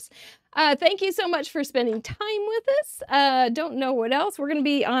precious. Thank you so much for spending time with us. Don't know what else. We're going to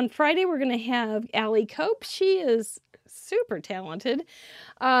be on Friday. We're going to have Allie Cope. She is super talented.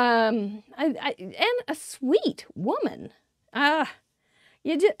 And a sweet woman.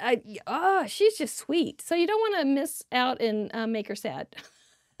 She's just sweet. So you don't want to miss out and make her sad.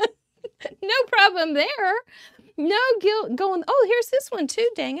 No problem there. No guilt going, oh, here's this one too,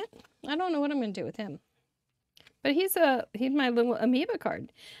 dang it. I don't know what I'm going to do with him. But he's my little amoeba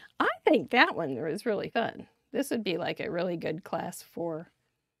card. I think that one was really fun. This would be like a really good class for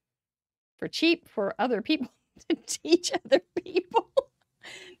cheap for other people to teach other people.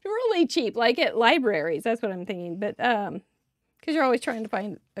 Really cheap, like at libraries. That's what I'm thinking. But because you're always trying to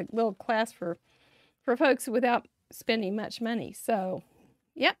find a little class for folks without spending much money. So,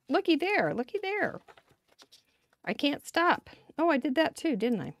 yep, looky there, looky there. I can't stop. Oh, I did that too,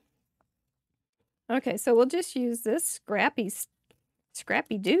 didn't I? Okay, so we'll just use this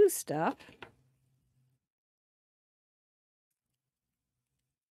scrappy-doo stuff.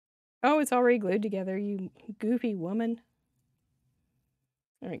 Oh, it's already glued together, you goofy woman.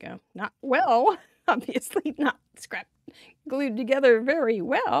 There we go. Not well, obviously not glued together very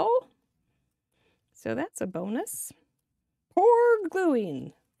well. So that's a bonus. Pour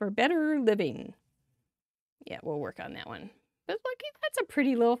gluing for better living. Yeah, we'll work on that one. But look, that's a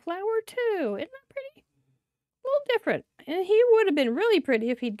pretty little flower too. Isn't that pretty? A little different. And he would have been really pretty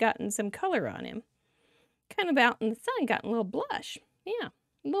if he'd gotten some color on him. Kind of out in the sun, gotten a little blush. Yeah, a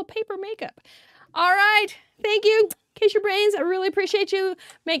little paper makeup. All right, thank you. Kiss your brains, I really appreciate you.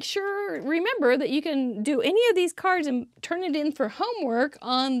 Remember that you can do any of these cards and turn it in for homework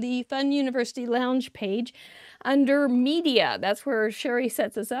on the Fun University Lounge page under Media. That's where Sherry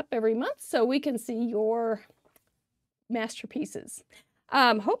sets us up every month so we can see your masterpieces.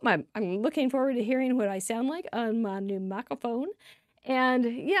 I'm looking forward to hearing what I sound like on my new microphone. And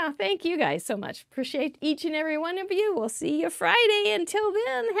yeah, thank you guys so much. Appreciate each and every one of you. We'll see you Friday. Until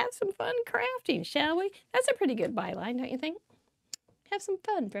then, have some fun crafting, shall we? That's a pretty good byline, don't you think? Have some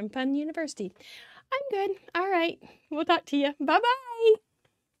fun from Fun University. I'm good. All right. We'll talk to you. Bye-bye.